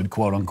girlhood,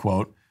 quote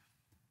unquote,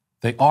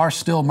 they are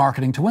still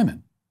marketing to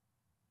women.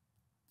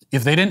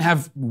 If they didn't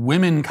have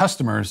women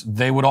customers,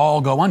 they would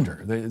all go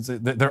under.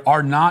 There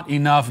are not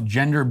enough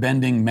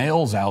gender-bending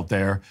males out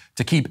there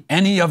to keep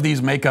any of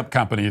these makeup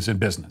companies in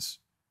business.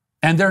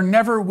 And there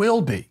never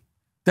will be.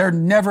 There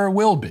never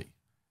will be.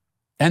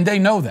 And they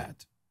know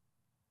that.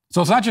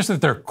 So it's not just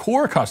that their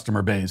core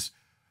customer base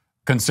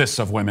consists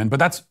of women, but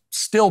that's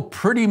still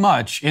pretty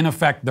much, in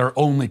effect, their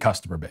only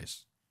customer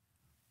base.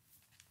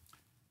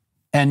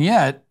 And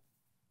yet,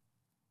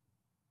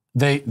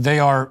 they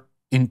are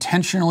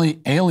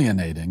intentionally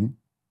alienating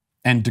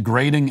and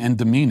degrading and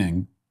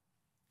demeaning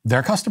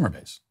their customer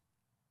base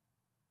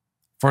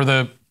for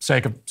the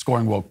sake of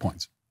scoring woke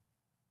points.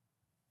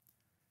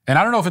 And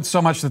I don't know if it's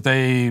so much that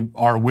they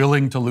are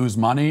willing to lose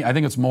money. I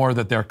think it's more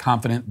that they're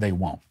confident they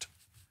won't.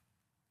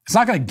 It's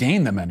not going to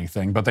gain them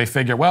anything, but they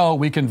figure, well,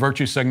 we can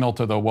virtue signal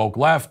to the woke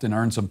left and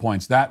earn some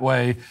points that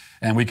way,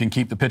 and we can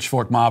keep the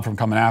pitchfork mob from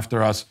coming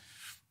after us.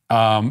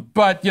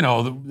 But, you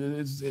know,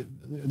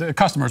 the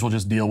customers will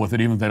just deal with it.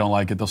 Even if they don't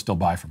like it, they'll still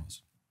buy from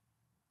us.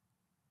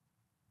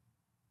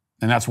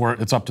 And that's where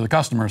it's up to the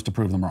customers to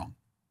prove them wrong.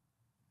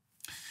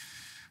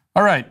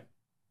 All right.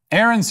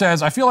 Aaron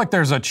says, I feel like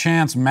there's a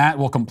chance Matt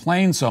will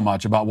complain so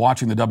much about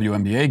watching the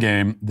WNBA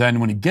game, then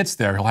when he gets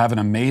there, he'll have an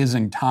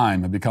amazing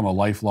time and become a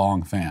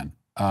lifelong fan.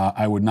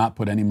 I would not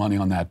put any money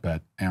on that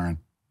bet, Aaron.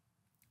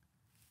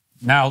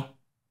 Now,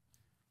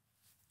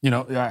 you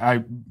know,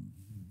 I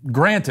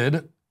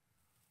granted,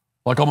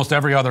 like almost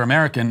every other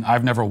American,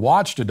 I've never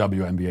watched a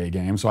WNBA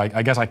game, so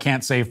I guess I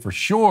can't say for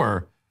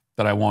sure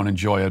that I won't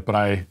enjoy it, but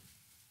I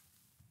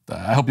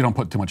hope you don't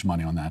put too much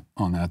money on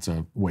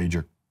that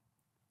wager.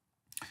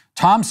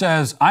 Tom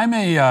says, I'm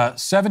a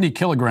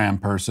 70-kilogram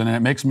person, and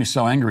it makes me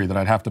so angry that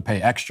I'd have to pay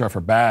extra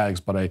for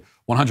bags, but a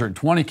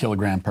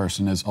 120-kilogram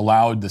person is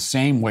allowed the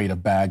same weight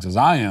of bags as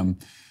I am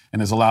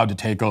and is allowed to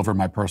take over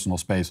my personal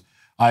space.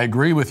 I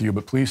agree with you,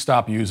 but please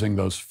stop using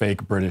those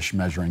fake British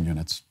measuring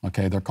units,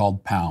 okay? They're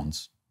called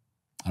pounds.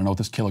 I don't know what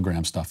this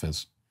kilogram stuff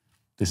is.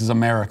 This is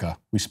America.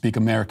 We speak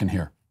American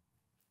here,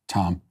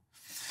 Tom.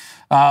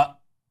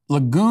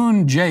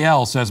 Lagoon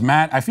JL says,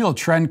 Matt, I feel a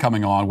trend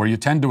coming on where you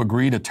tend to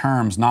agree to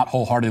terms, not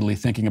wholeheartedly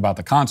thinking about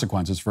the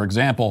consequences. For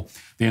example,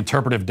 the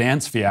interpretive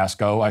dance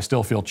fiasco, I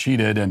still feel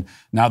cheated, and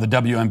now the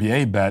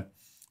WNBA bet.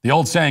 The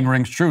old saying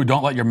rings true,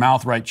 don't let your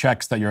mouth write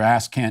checks that your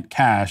ass can't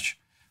cash.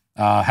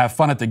 Have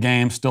fun at the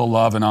game, still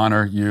love and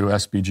honor you,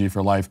 SBG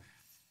for life.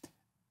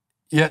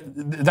 Yeah,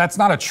 that's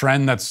not a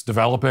trend that's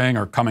developing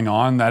or coming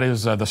on. That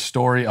is the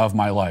story of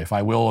my life.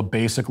 I will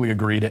basically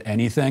agree to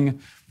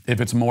anything if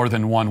it's more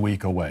than 1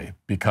 week away,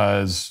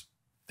 because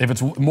if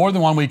it's more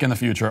than 1 week in the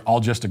future,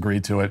 I'll just agree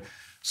to it.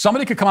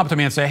 Somebody could come up to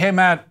me and say, hey,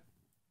 Matt,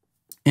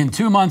 in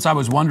 2 months, I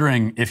was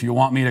wondering if you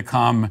want me to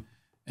come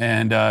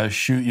and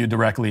shoot you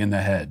directly in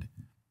the head.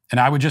 And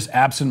I would just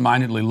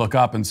absentmindedly look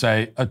up and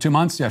say, 2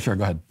 months? Yeah, sure,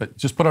 go ahead. But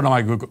just put it on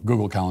my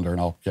Google calendar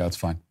and yeah, it's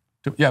fine.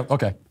 Yeah,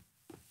 okay.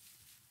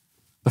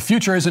 The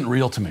future isn't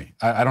real to me.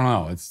 I don't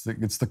know.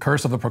 It's the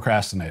curse of the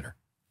procrastinator.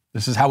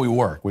 This is how we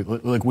work.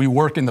 We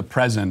work in the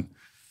present.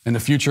 And the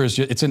future is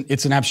just,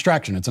 it's an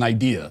abstraction. It's an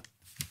idea.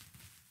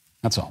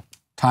 That's all.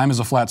 Time is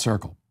a flat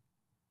circle.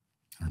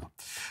 I don't know.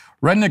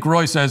 Redneck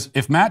Roy says,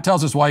 if Matt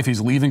tells his wife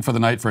he's leaving for the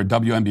night for a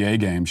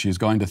WNBA game, she's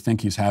going to think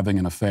he's having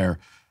an affair.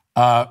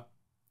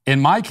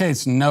 In my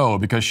case, no,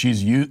 because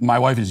my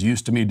wife is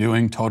used to me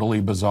doing totally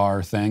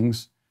bizarre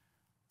things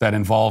that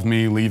involve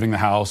me leaving the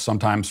house,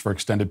 sometimes for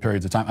extended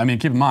periods of time. I mean,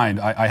 keep in mind,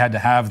 I had to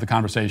have the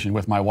conversation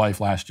with my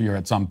wife last year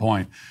at some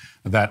point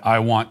that I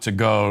want to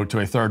go to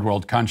a third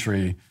world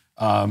country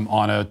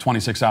on a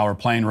 26-hour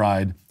plane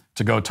ride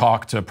to go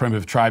talk to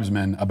primitive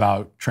tribesmen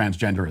about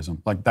transgenderism.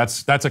 Like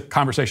that's a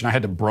conversation I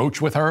had to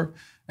broach with her,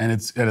 and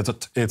it's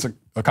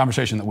a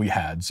conversation that we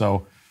had.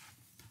 So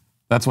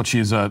that's what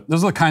those are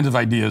the kinds of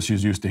ideas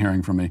she's used to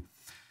hearing from me.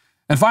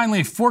 And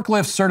finally,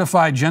 Forklift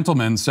Certified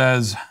Gentleman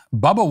says,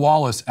 Bubba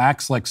Wallace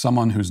acts like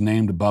someone who's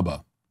named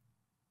Bubba.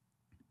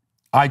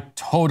 I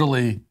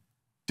totally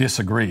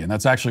disagree, and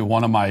that's actually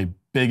one of my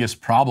biggest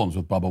problems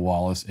with Bubba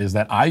Wallace is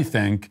that I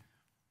think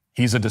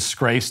he's a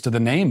disgrace to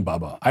the name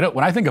Bubba.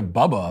 When I think of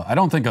Bubba, I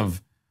don't think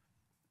of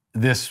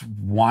this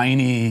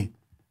whiny,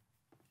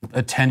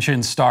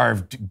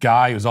 attention-starved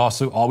guy who's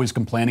also always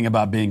complaining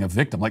about being a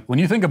victim. Like, when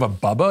you think of a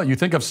Bubba, you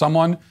think of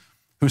someone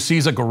who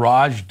sees a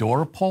garage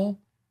door pull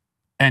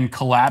and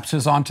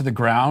collapses onto the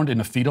ground in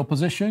a fetal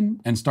position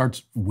and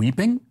starts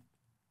weeping.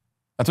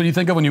 That's what you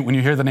think of when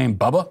you hear the name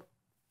Bubba?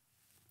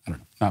 I don't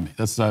know, not me.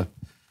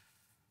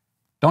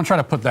 Don't try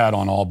to put that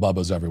on all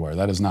Bubbas everywhere.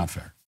 That is not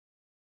fair.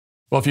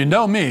 Well, if you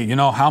know me, you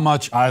know how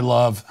much I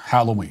love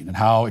Halloween and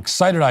how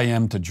excited I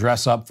am to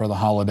dress up for the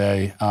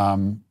holiday.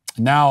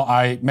 Now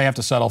I may have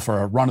to settle for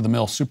a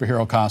run-of-the-mill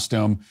superhero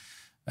costume.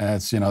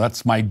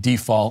 That's my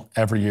default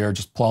every year,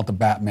 just pull out the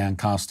Batman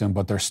costume,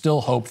 but there's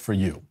still hope for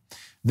you.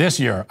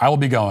 This year, I will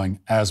be going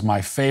as my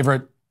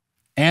favorite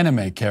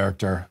anime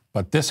character,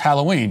 but this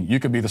Halloween, you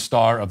could be the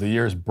star of the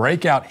year's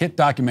breakout hit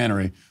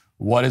documentary,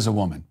 What is a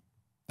Woman?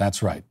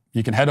 That's right.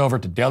 You can head over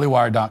to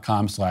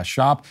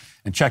dailywire.com/shop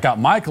and check out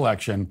my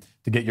collection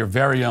to get your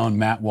very own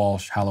Matt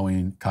Walsh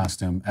Halloween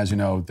costume. As you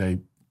know, they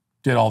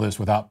did all this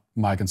without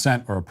my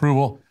consent or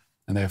approval,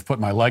 and they have put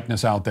my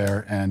likeness out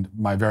there, and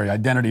my very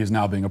identity is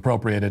now being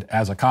appropriated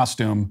as a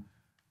costume.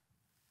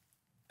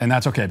 And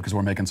that's okay because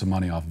we're making some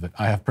money off of it.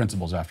 I have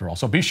principles after all.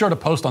 So be sure to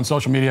post on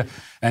social media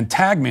and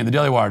tag me in the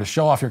Daily Wire to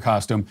show off your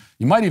costume.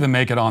 You might even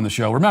make it on the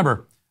show.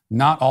 Remember,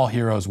 not all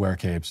heroes wear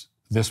capes.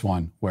 This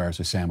one wears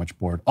a sandwich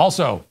board.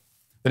 Also,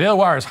 the Daily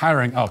Wire is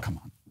hiring, oh, come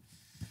on.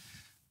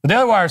 The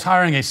Daily Wire is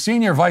hiring a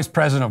senior vice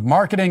president of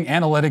marketing,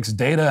 analytics,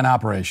 data, and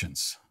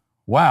operations.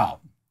 Wow,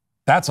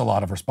 that's a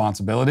lot of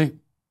responsibility.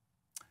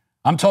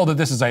 I'm told that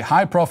this is a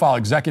high-profile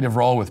executive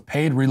role with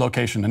paid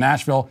relocation to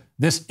Nashville.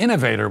 This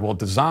innovator will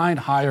design,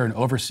 hire, and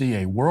oversee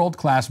a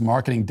world-class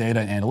marketing data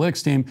and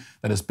analytics team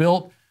that is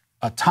built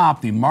atop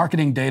the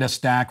marketing data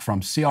stack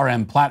from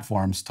CRM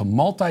platforms to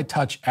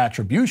multi-touch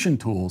attribution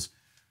tools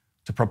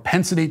to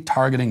propensity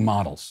targeting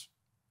models.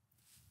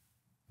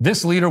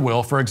 This leader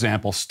will, for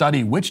example,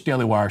 study which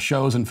Daily Wire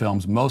shows and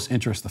films most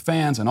interest the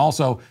fans and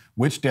also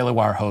which Daily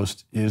Wire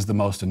host is the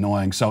most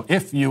annoying. So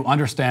if you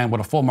understand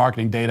what a full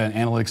marketing data and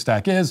analytics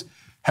stack is,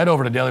 head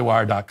over to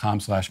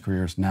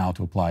dailywire.com/careers now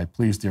to apply.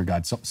 Please, dear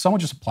God,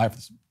 someone just apply for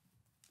this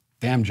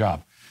damn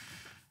job.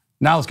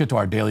 Now let's get to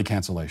our daily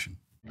cancellation.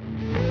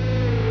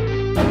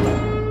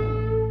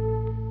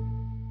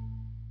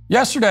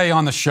 Yesterday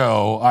on the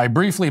show, I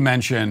briefly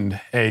mentioned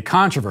a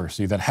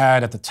controversy that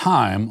had, at the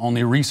time,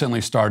 only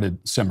recently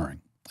started simmering.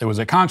 It was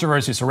a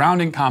controversy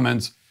surrounding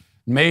comments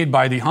made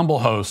by the humble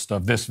host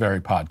of this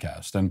very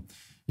podcast. And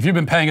if you've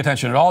been paying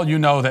attention at all, you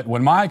know that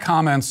when my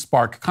comments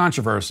spark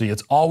controversy,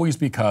 it's always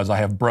because I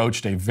have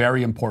broached a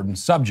very important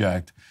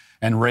subject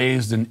and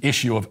raised an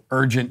issue of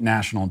urgent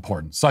national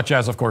importance, such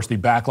as, of course, the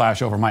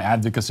backlash over my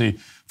advocacy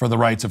for the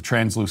rights of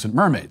translucent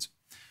mermaids.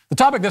 The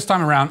topic this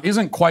time around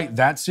isn't quite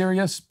that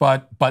serious,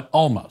 but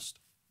almost.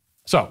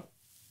 So,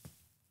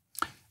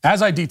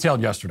 as I detailed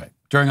yesterday,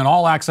 during an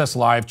all-access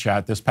live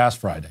chat this past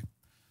Friday,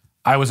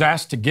 I was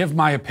asked to give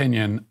my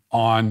opinion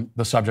on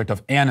the subject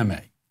of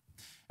anime.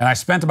 And I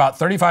spent about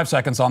 35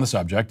 seconds on the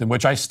subject in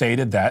which I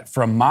stated that,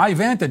 from my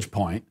vantage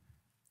point,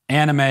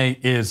 anime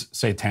is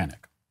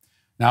satanic.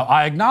 Now,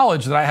 I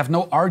acknowledge that I have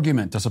no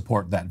argument to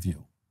support that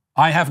view.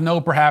 I have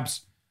no,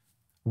 perhaps,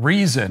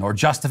 reason or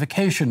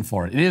justification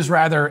for it. It is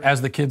rather,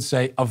 as the kids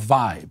say, a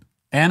vibe.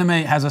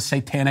 Anime has a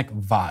satanic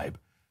vibe.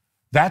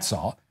 That's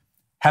all.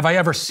 Have I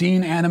ever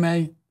seen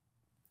anime?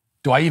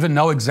 Do I even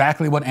know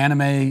exactly what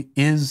anime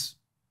is?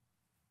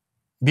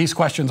 These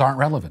questions aren't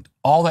relevant.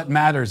 All that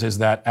matters is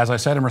that, as I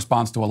said in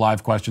response to a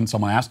live question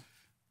someone asked,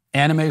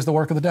 anime is the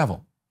work of the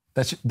devil.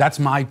 That's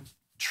my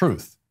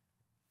truth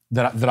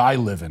that I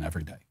live in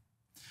every day.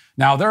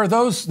 Now, there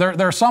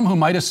are some who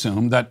might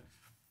assume that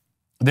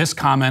this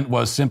comment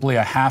was simply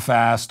a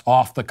half-assed,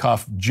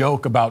 off-the-cuff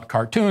joke about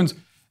cartoons,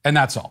 and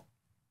that's all.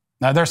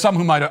 Now, there are some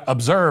who might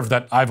observe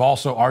that I've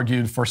also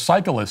argued for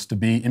cyclists to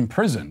be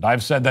imprisoned.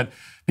 I've said that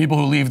people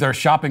who leave their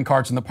shopping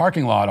carts in the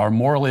parking lot are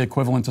morally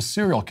equivalent to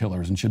serial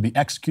killers and should be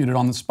executed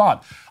on the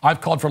spot.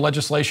 I've called for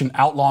legislation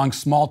outlawing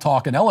small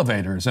talk in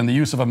elevators and the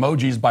use of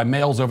emojis by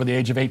males over the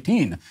age of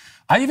 18.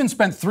 I even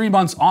spent 3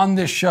 months on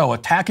this show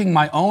attacking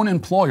my own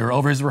employer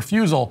over his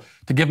refusal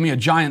to give me a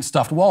giant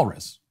stuffed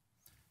walrus.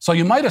 So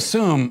you might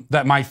assume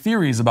that my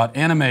theories about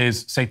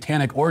anime's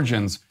satanic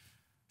origins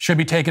should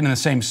be taken in the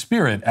same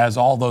spirit as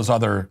all those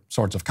other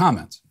sorts of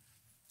comments.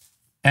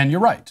 And you're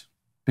right,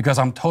 because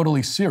I'm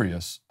totally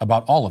serious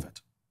about all of it.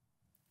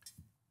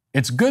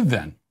 It's good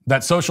then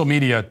that social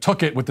media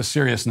took it with the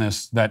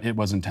seriousness that it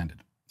was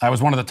intended. I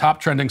was one of the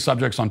top trending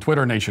subjects on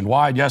Twitter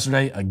nationwide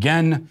yesterday,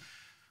 again,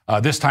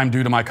 this time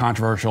due to my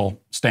controversial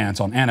stance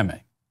on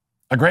anime.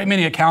 A great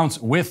many accounts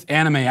with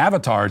anime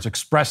avatars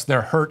expressed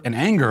their hurt and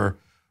anger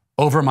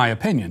over my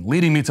opinion,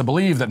 leading me to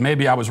believe that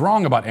maybe I was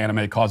wrong about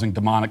anime causing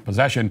demonic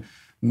possession.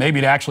 Maybe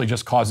it actually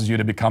just causes you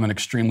to become an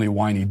extremely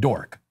whiny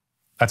dork.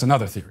 That's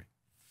another theory.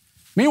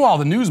 Meanwhile,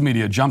 the news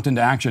media jumped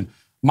into action.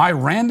 My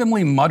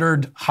randomly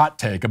muttered hot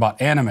take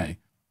about anime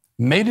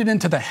made it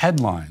into the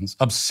headlines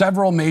of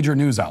several major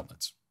news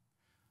outlets.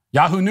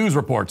 Yahoo News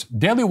reports,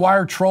 Daily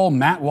Wire troll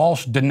Matt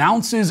Walsh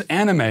denounces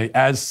anime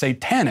as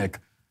satanic,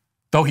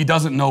 though he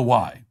doesn't know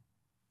why.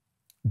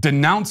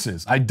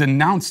 Denounces. I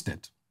denounced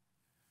it.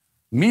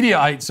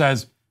 Mediaite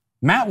says,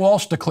 Matt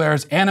Walsh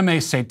declares anime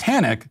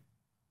satanic,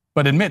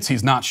 but admits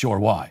he's not sure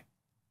why.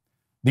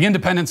 The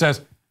Independent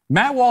says,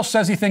 Matt Walsh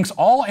says he thinks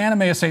all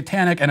anime is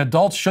satanic and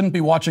adults shouldn't be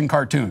watching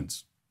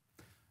cartoons.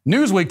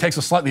 Newsweek takes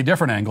a slightly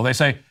different angle. They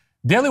say,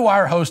 Daily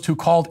Wire host who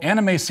called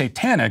anime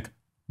satanic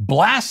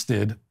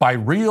blasted by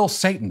real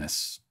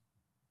Satanists.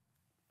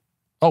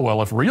 Oh,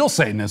 well, if real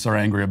Satanists are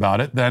angry about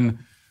it, then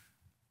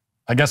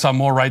I guess I'm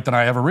more right than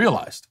I ever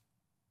realized.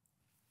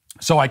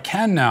 So I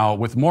can now,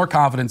 with more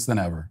confidence than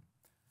ever,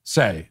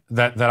 say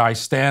that I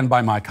stand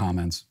by my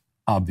comments,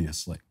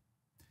 obviously.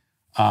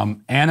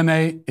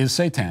 Anime is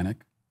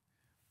satanic,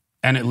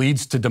 and it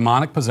leads to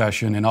demonic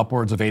possession in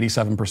upwards of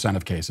 87%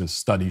 of cases,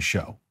 studies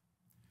show.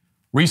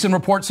 Recent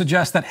reports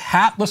suggest that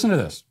listen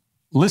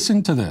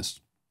to this,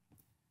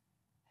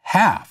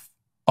 half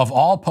of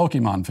all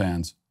Pokemon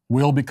fans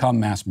will become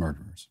mass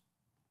murderers.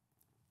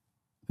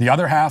 The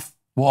other half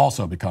will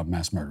also become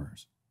mass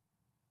murderers.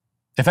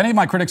 If any of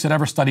my critics had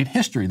ever studied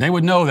history, they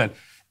would know that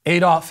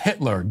Adolf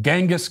Hitler,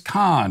 Genghis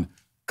Khan,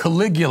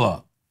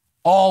 Caligula,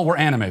 all were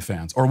anime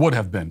fans, or would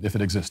have been if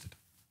it existed.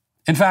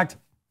 In fact,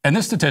 and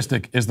this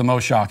statistic is the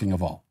most shocking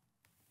of all.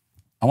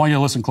 I want you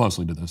to listen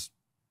closely to this.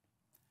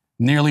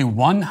 Nearly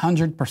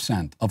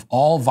 100% of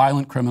all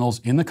violent criminals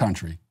in the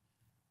country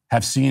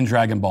have seen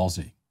Dragon Ball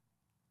Z,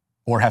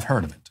 or have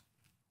heard of it,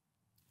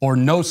 or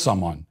know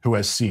someone who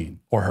has seen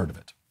or heard of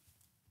it.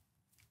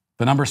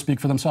 The numbers speak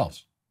for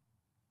themselves.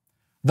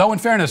 Though in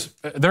fairness,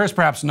 there is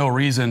perhaps no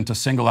reason to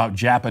single out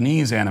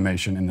Japanese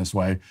animation in this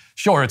way.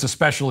 Sure, it's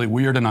especially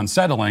weird and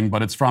unsettling,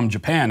 but it's from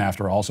Japan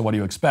after all, so what do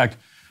you expect?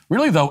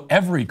 Really, though,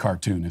 every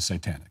cartoon is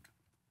satanic.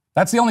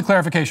 That's the only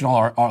clarification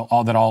that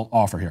I'll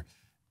offer here.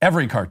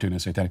 Every cartoon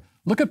is satanic.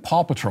 Look at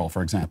Paw Patrol,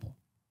 for example.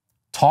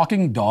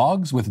 Talking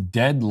dogs with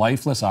dead,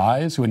 lifeless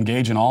eyes who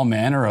engage in all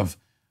manner of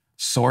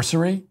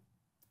sorcery.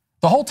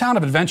 The whole town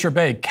of Adventure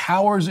Bay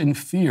cowers in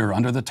fear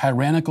under the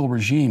tyrannical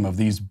regime of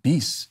these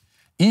beasts.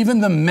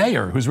 Even the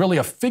mayor, who's really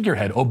a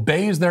figurehead,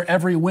 obeys their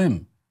every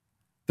whim.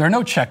 There are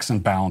no checks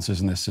and balances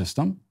in this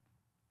system.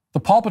 The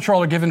Paw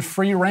Patrol are given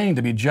free rein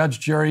to be judge,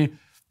 jury,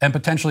 and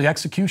potentially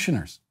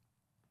executioners.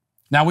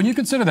 Now, when you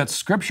consider that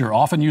Scripture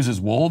often uses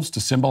wolves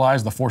to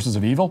symbolize the forces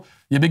of evil,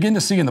 you begin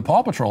to see in the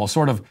Paw Patrol a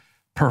sort of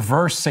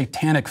perverse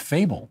satanic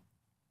fable.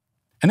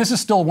 And this is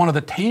still one of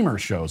the tamer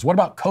shows. What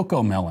about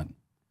Coco Melon?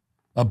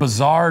 A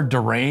bizarre,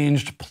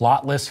 deranged,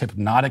 plotless,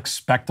 hypnotic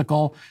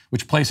spectacle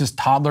which places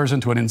toddlers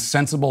into an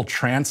insensible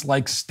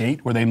trance-like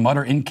state where they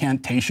mutter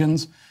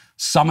incantations,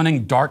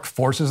 summoning dark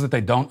forces that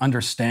they don't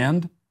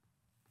understand.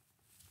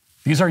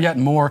 These are yet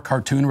more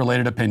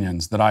cartoon-related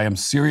opinions that I am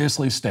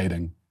seriously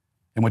stating,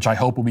 and which I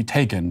hope will be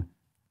taken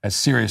as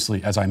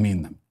seriously as I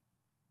mean them.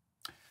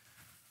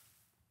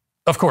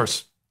 Of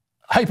course,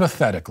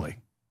 hypothetically,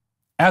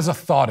 as a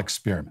thought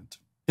experiment,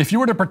 if you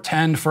were to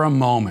pretend for a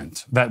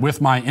moment that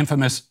with my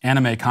infamous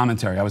anime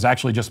commentary, I was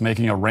actually just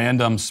making a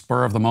random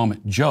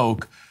spur-of-the-moment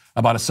joke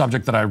about a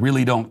subject that I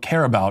really don't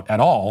care about at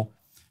all,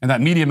 and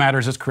that Media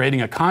Matters is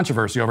creating a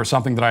controversy over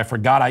something that I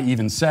forgot I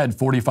even said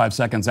 45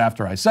 seconds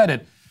after I said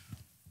it,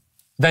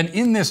 then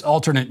in this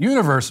alternate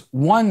universe,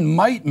 one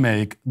might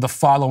make the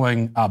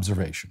following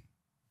observation.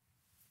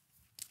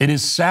 It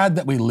is sad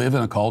that we live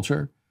in a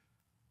culture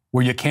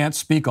where you can't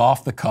speak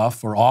off the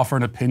cuff or offer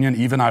an opinion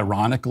even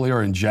ironically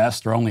or in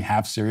jest or only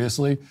half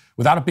seriously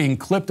without it being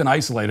clipped and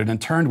isolated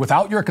and turned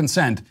without your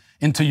consent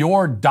into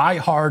your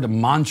diehard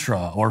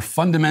mantra or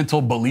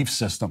fundamental belief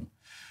system.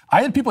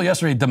 I had people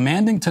yesterday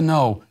demanding to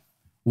know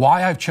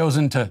why I've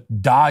chosen to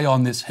die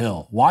on this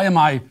hill. Why am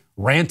I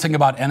ranting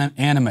about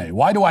anime?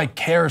 Why do I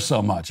care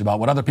so much about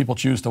what other people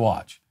choose to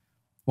watch?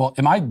 Well,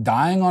 am I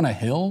dying on a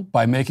hill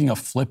by making a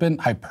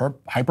flippant,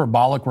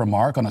 hyperbolic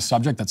remark on a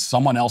subject that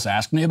someone else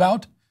asked me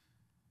about?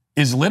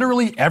 Is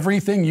literally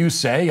everything you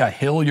say a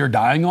hill you're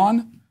dying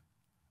on?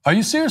 Are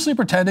you seriously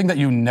pretending that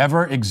you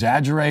never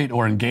exaggerate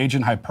or engage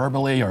in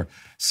hyperbole or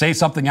say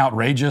something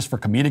outrageous for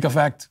comedic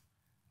effect?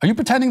 Are you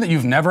pretending that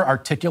you've never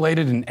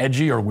articulated an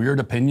edgy or weird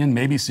opinion,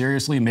 maybe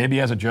seriously,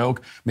 maybe as a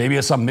joke, maybe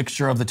as some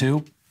mixture of the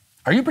two?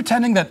 Are you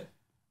pretending that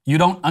you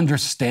don't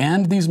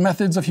understand these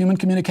methods of human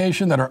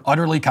communication that are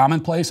utterly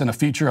commonplace and a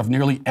feature of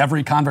nearly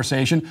every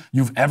conversation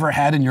you've ever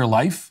had in your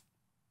life?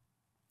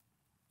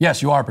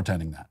 Yes, you are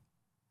pretending that.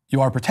 You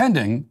are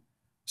pretending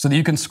so that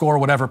you can score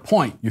whatever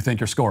point you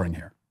think you're scoring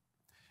here.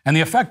 And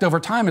the effect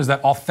over time is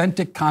that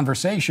authentic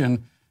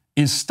conversation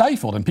is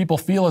stifled and people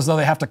feel as though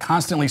they have to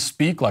constantly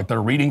speak like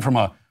they're reading from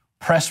a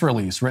press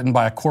release written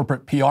by a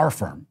corporate PR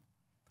firm.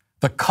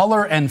 The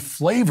color and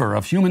flavor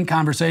of human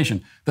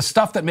conversation, the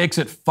stuff that makes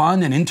it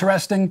fun and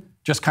interesting,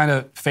 just kind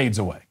of fades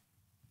away.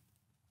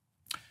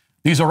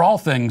 These are all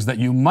things that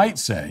you might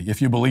say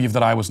if you believe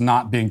that I was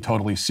not being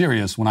totally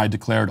serious when I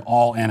declared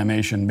all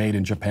animation made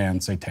in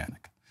Japan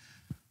satanic.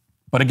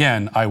 But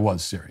again, I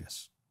was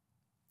serious.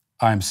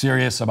 I am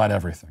serious about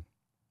everything.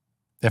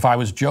 If I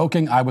was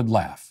joking, I would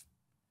laugh.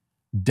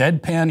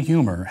 Deadpan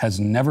humor has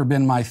never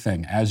been my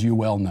thing, as you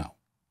well know.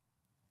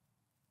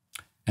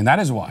 And that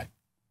is why,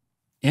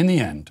 in the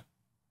end,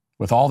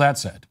 with all that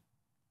said,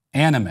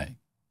 anime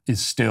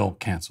is still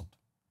canceled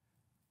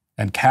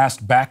and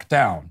cast back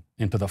down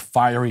into the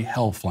fiery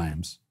hell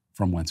flames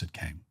from whence it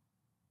came.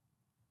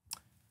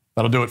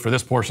 That'll do it for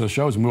this portion of the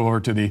show as we move over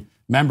to the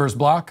members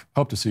block.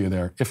 Hope to see you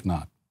there. If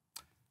not,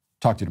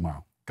 talk to you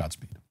tomorrow.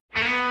 Godspeed.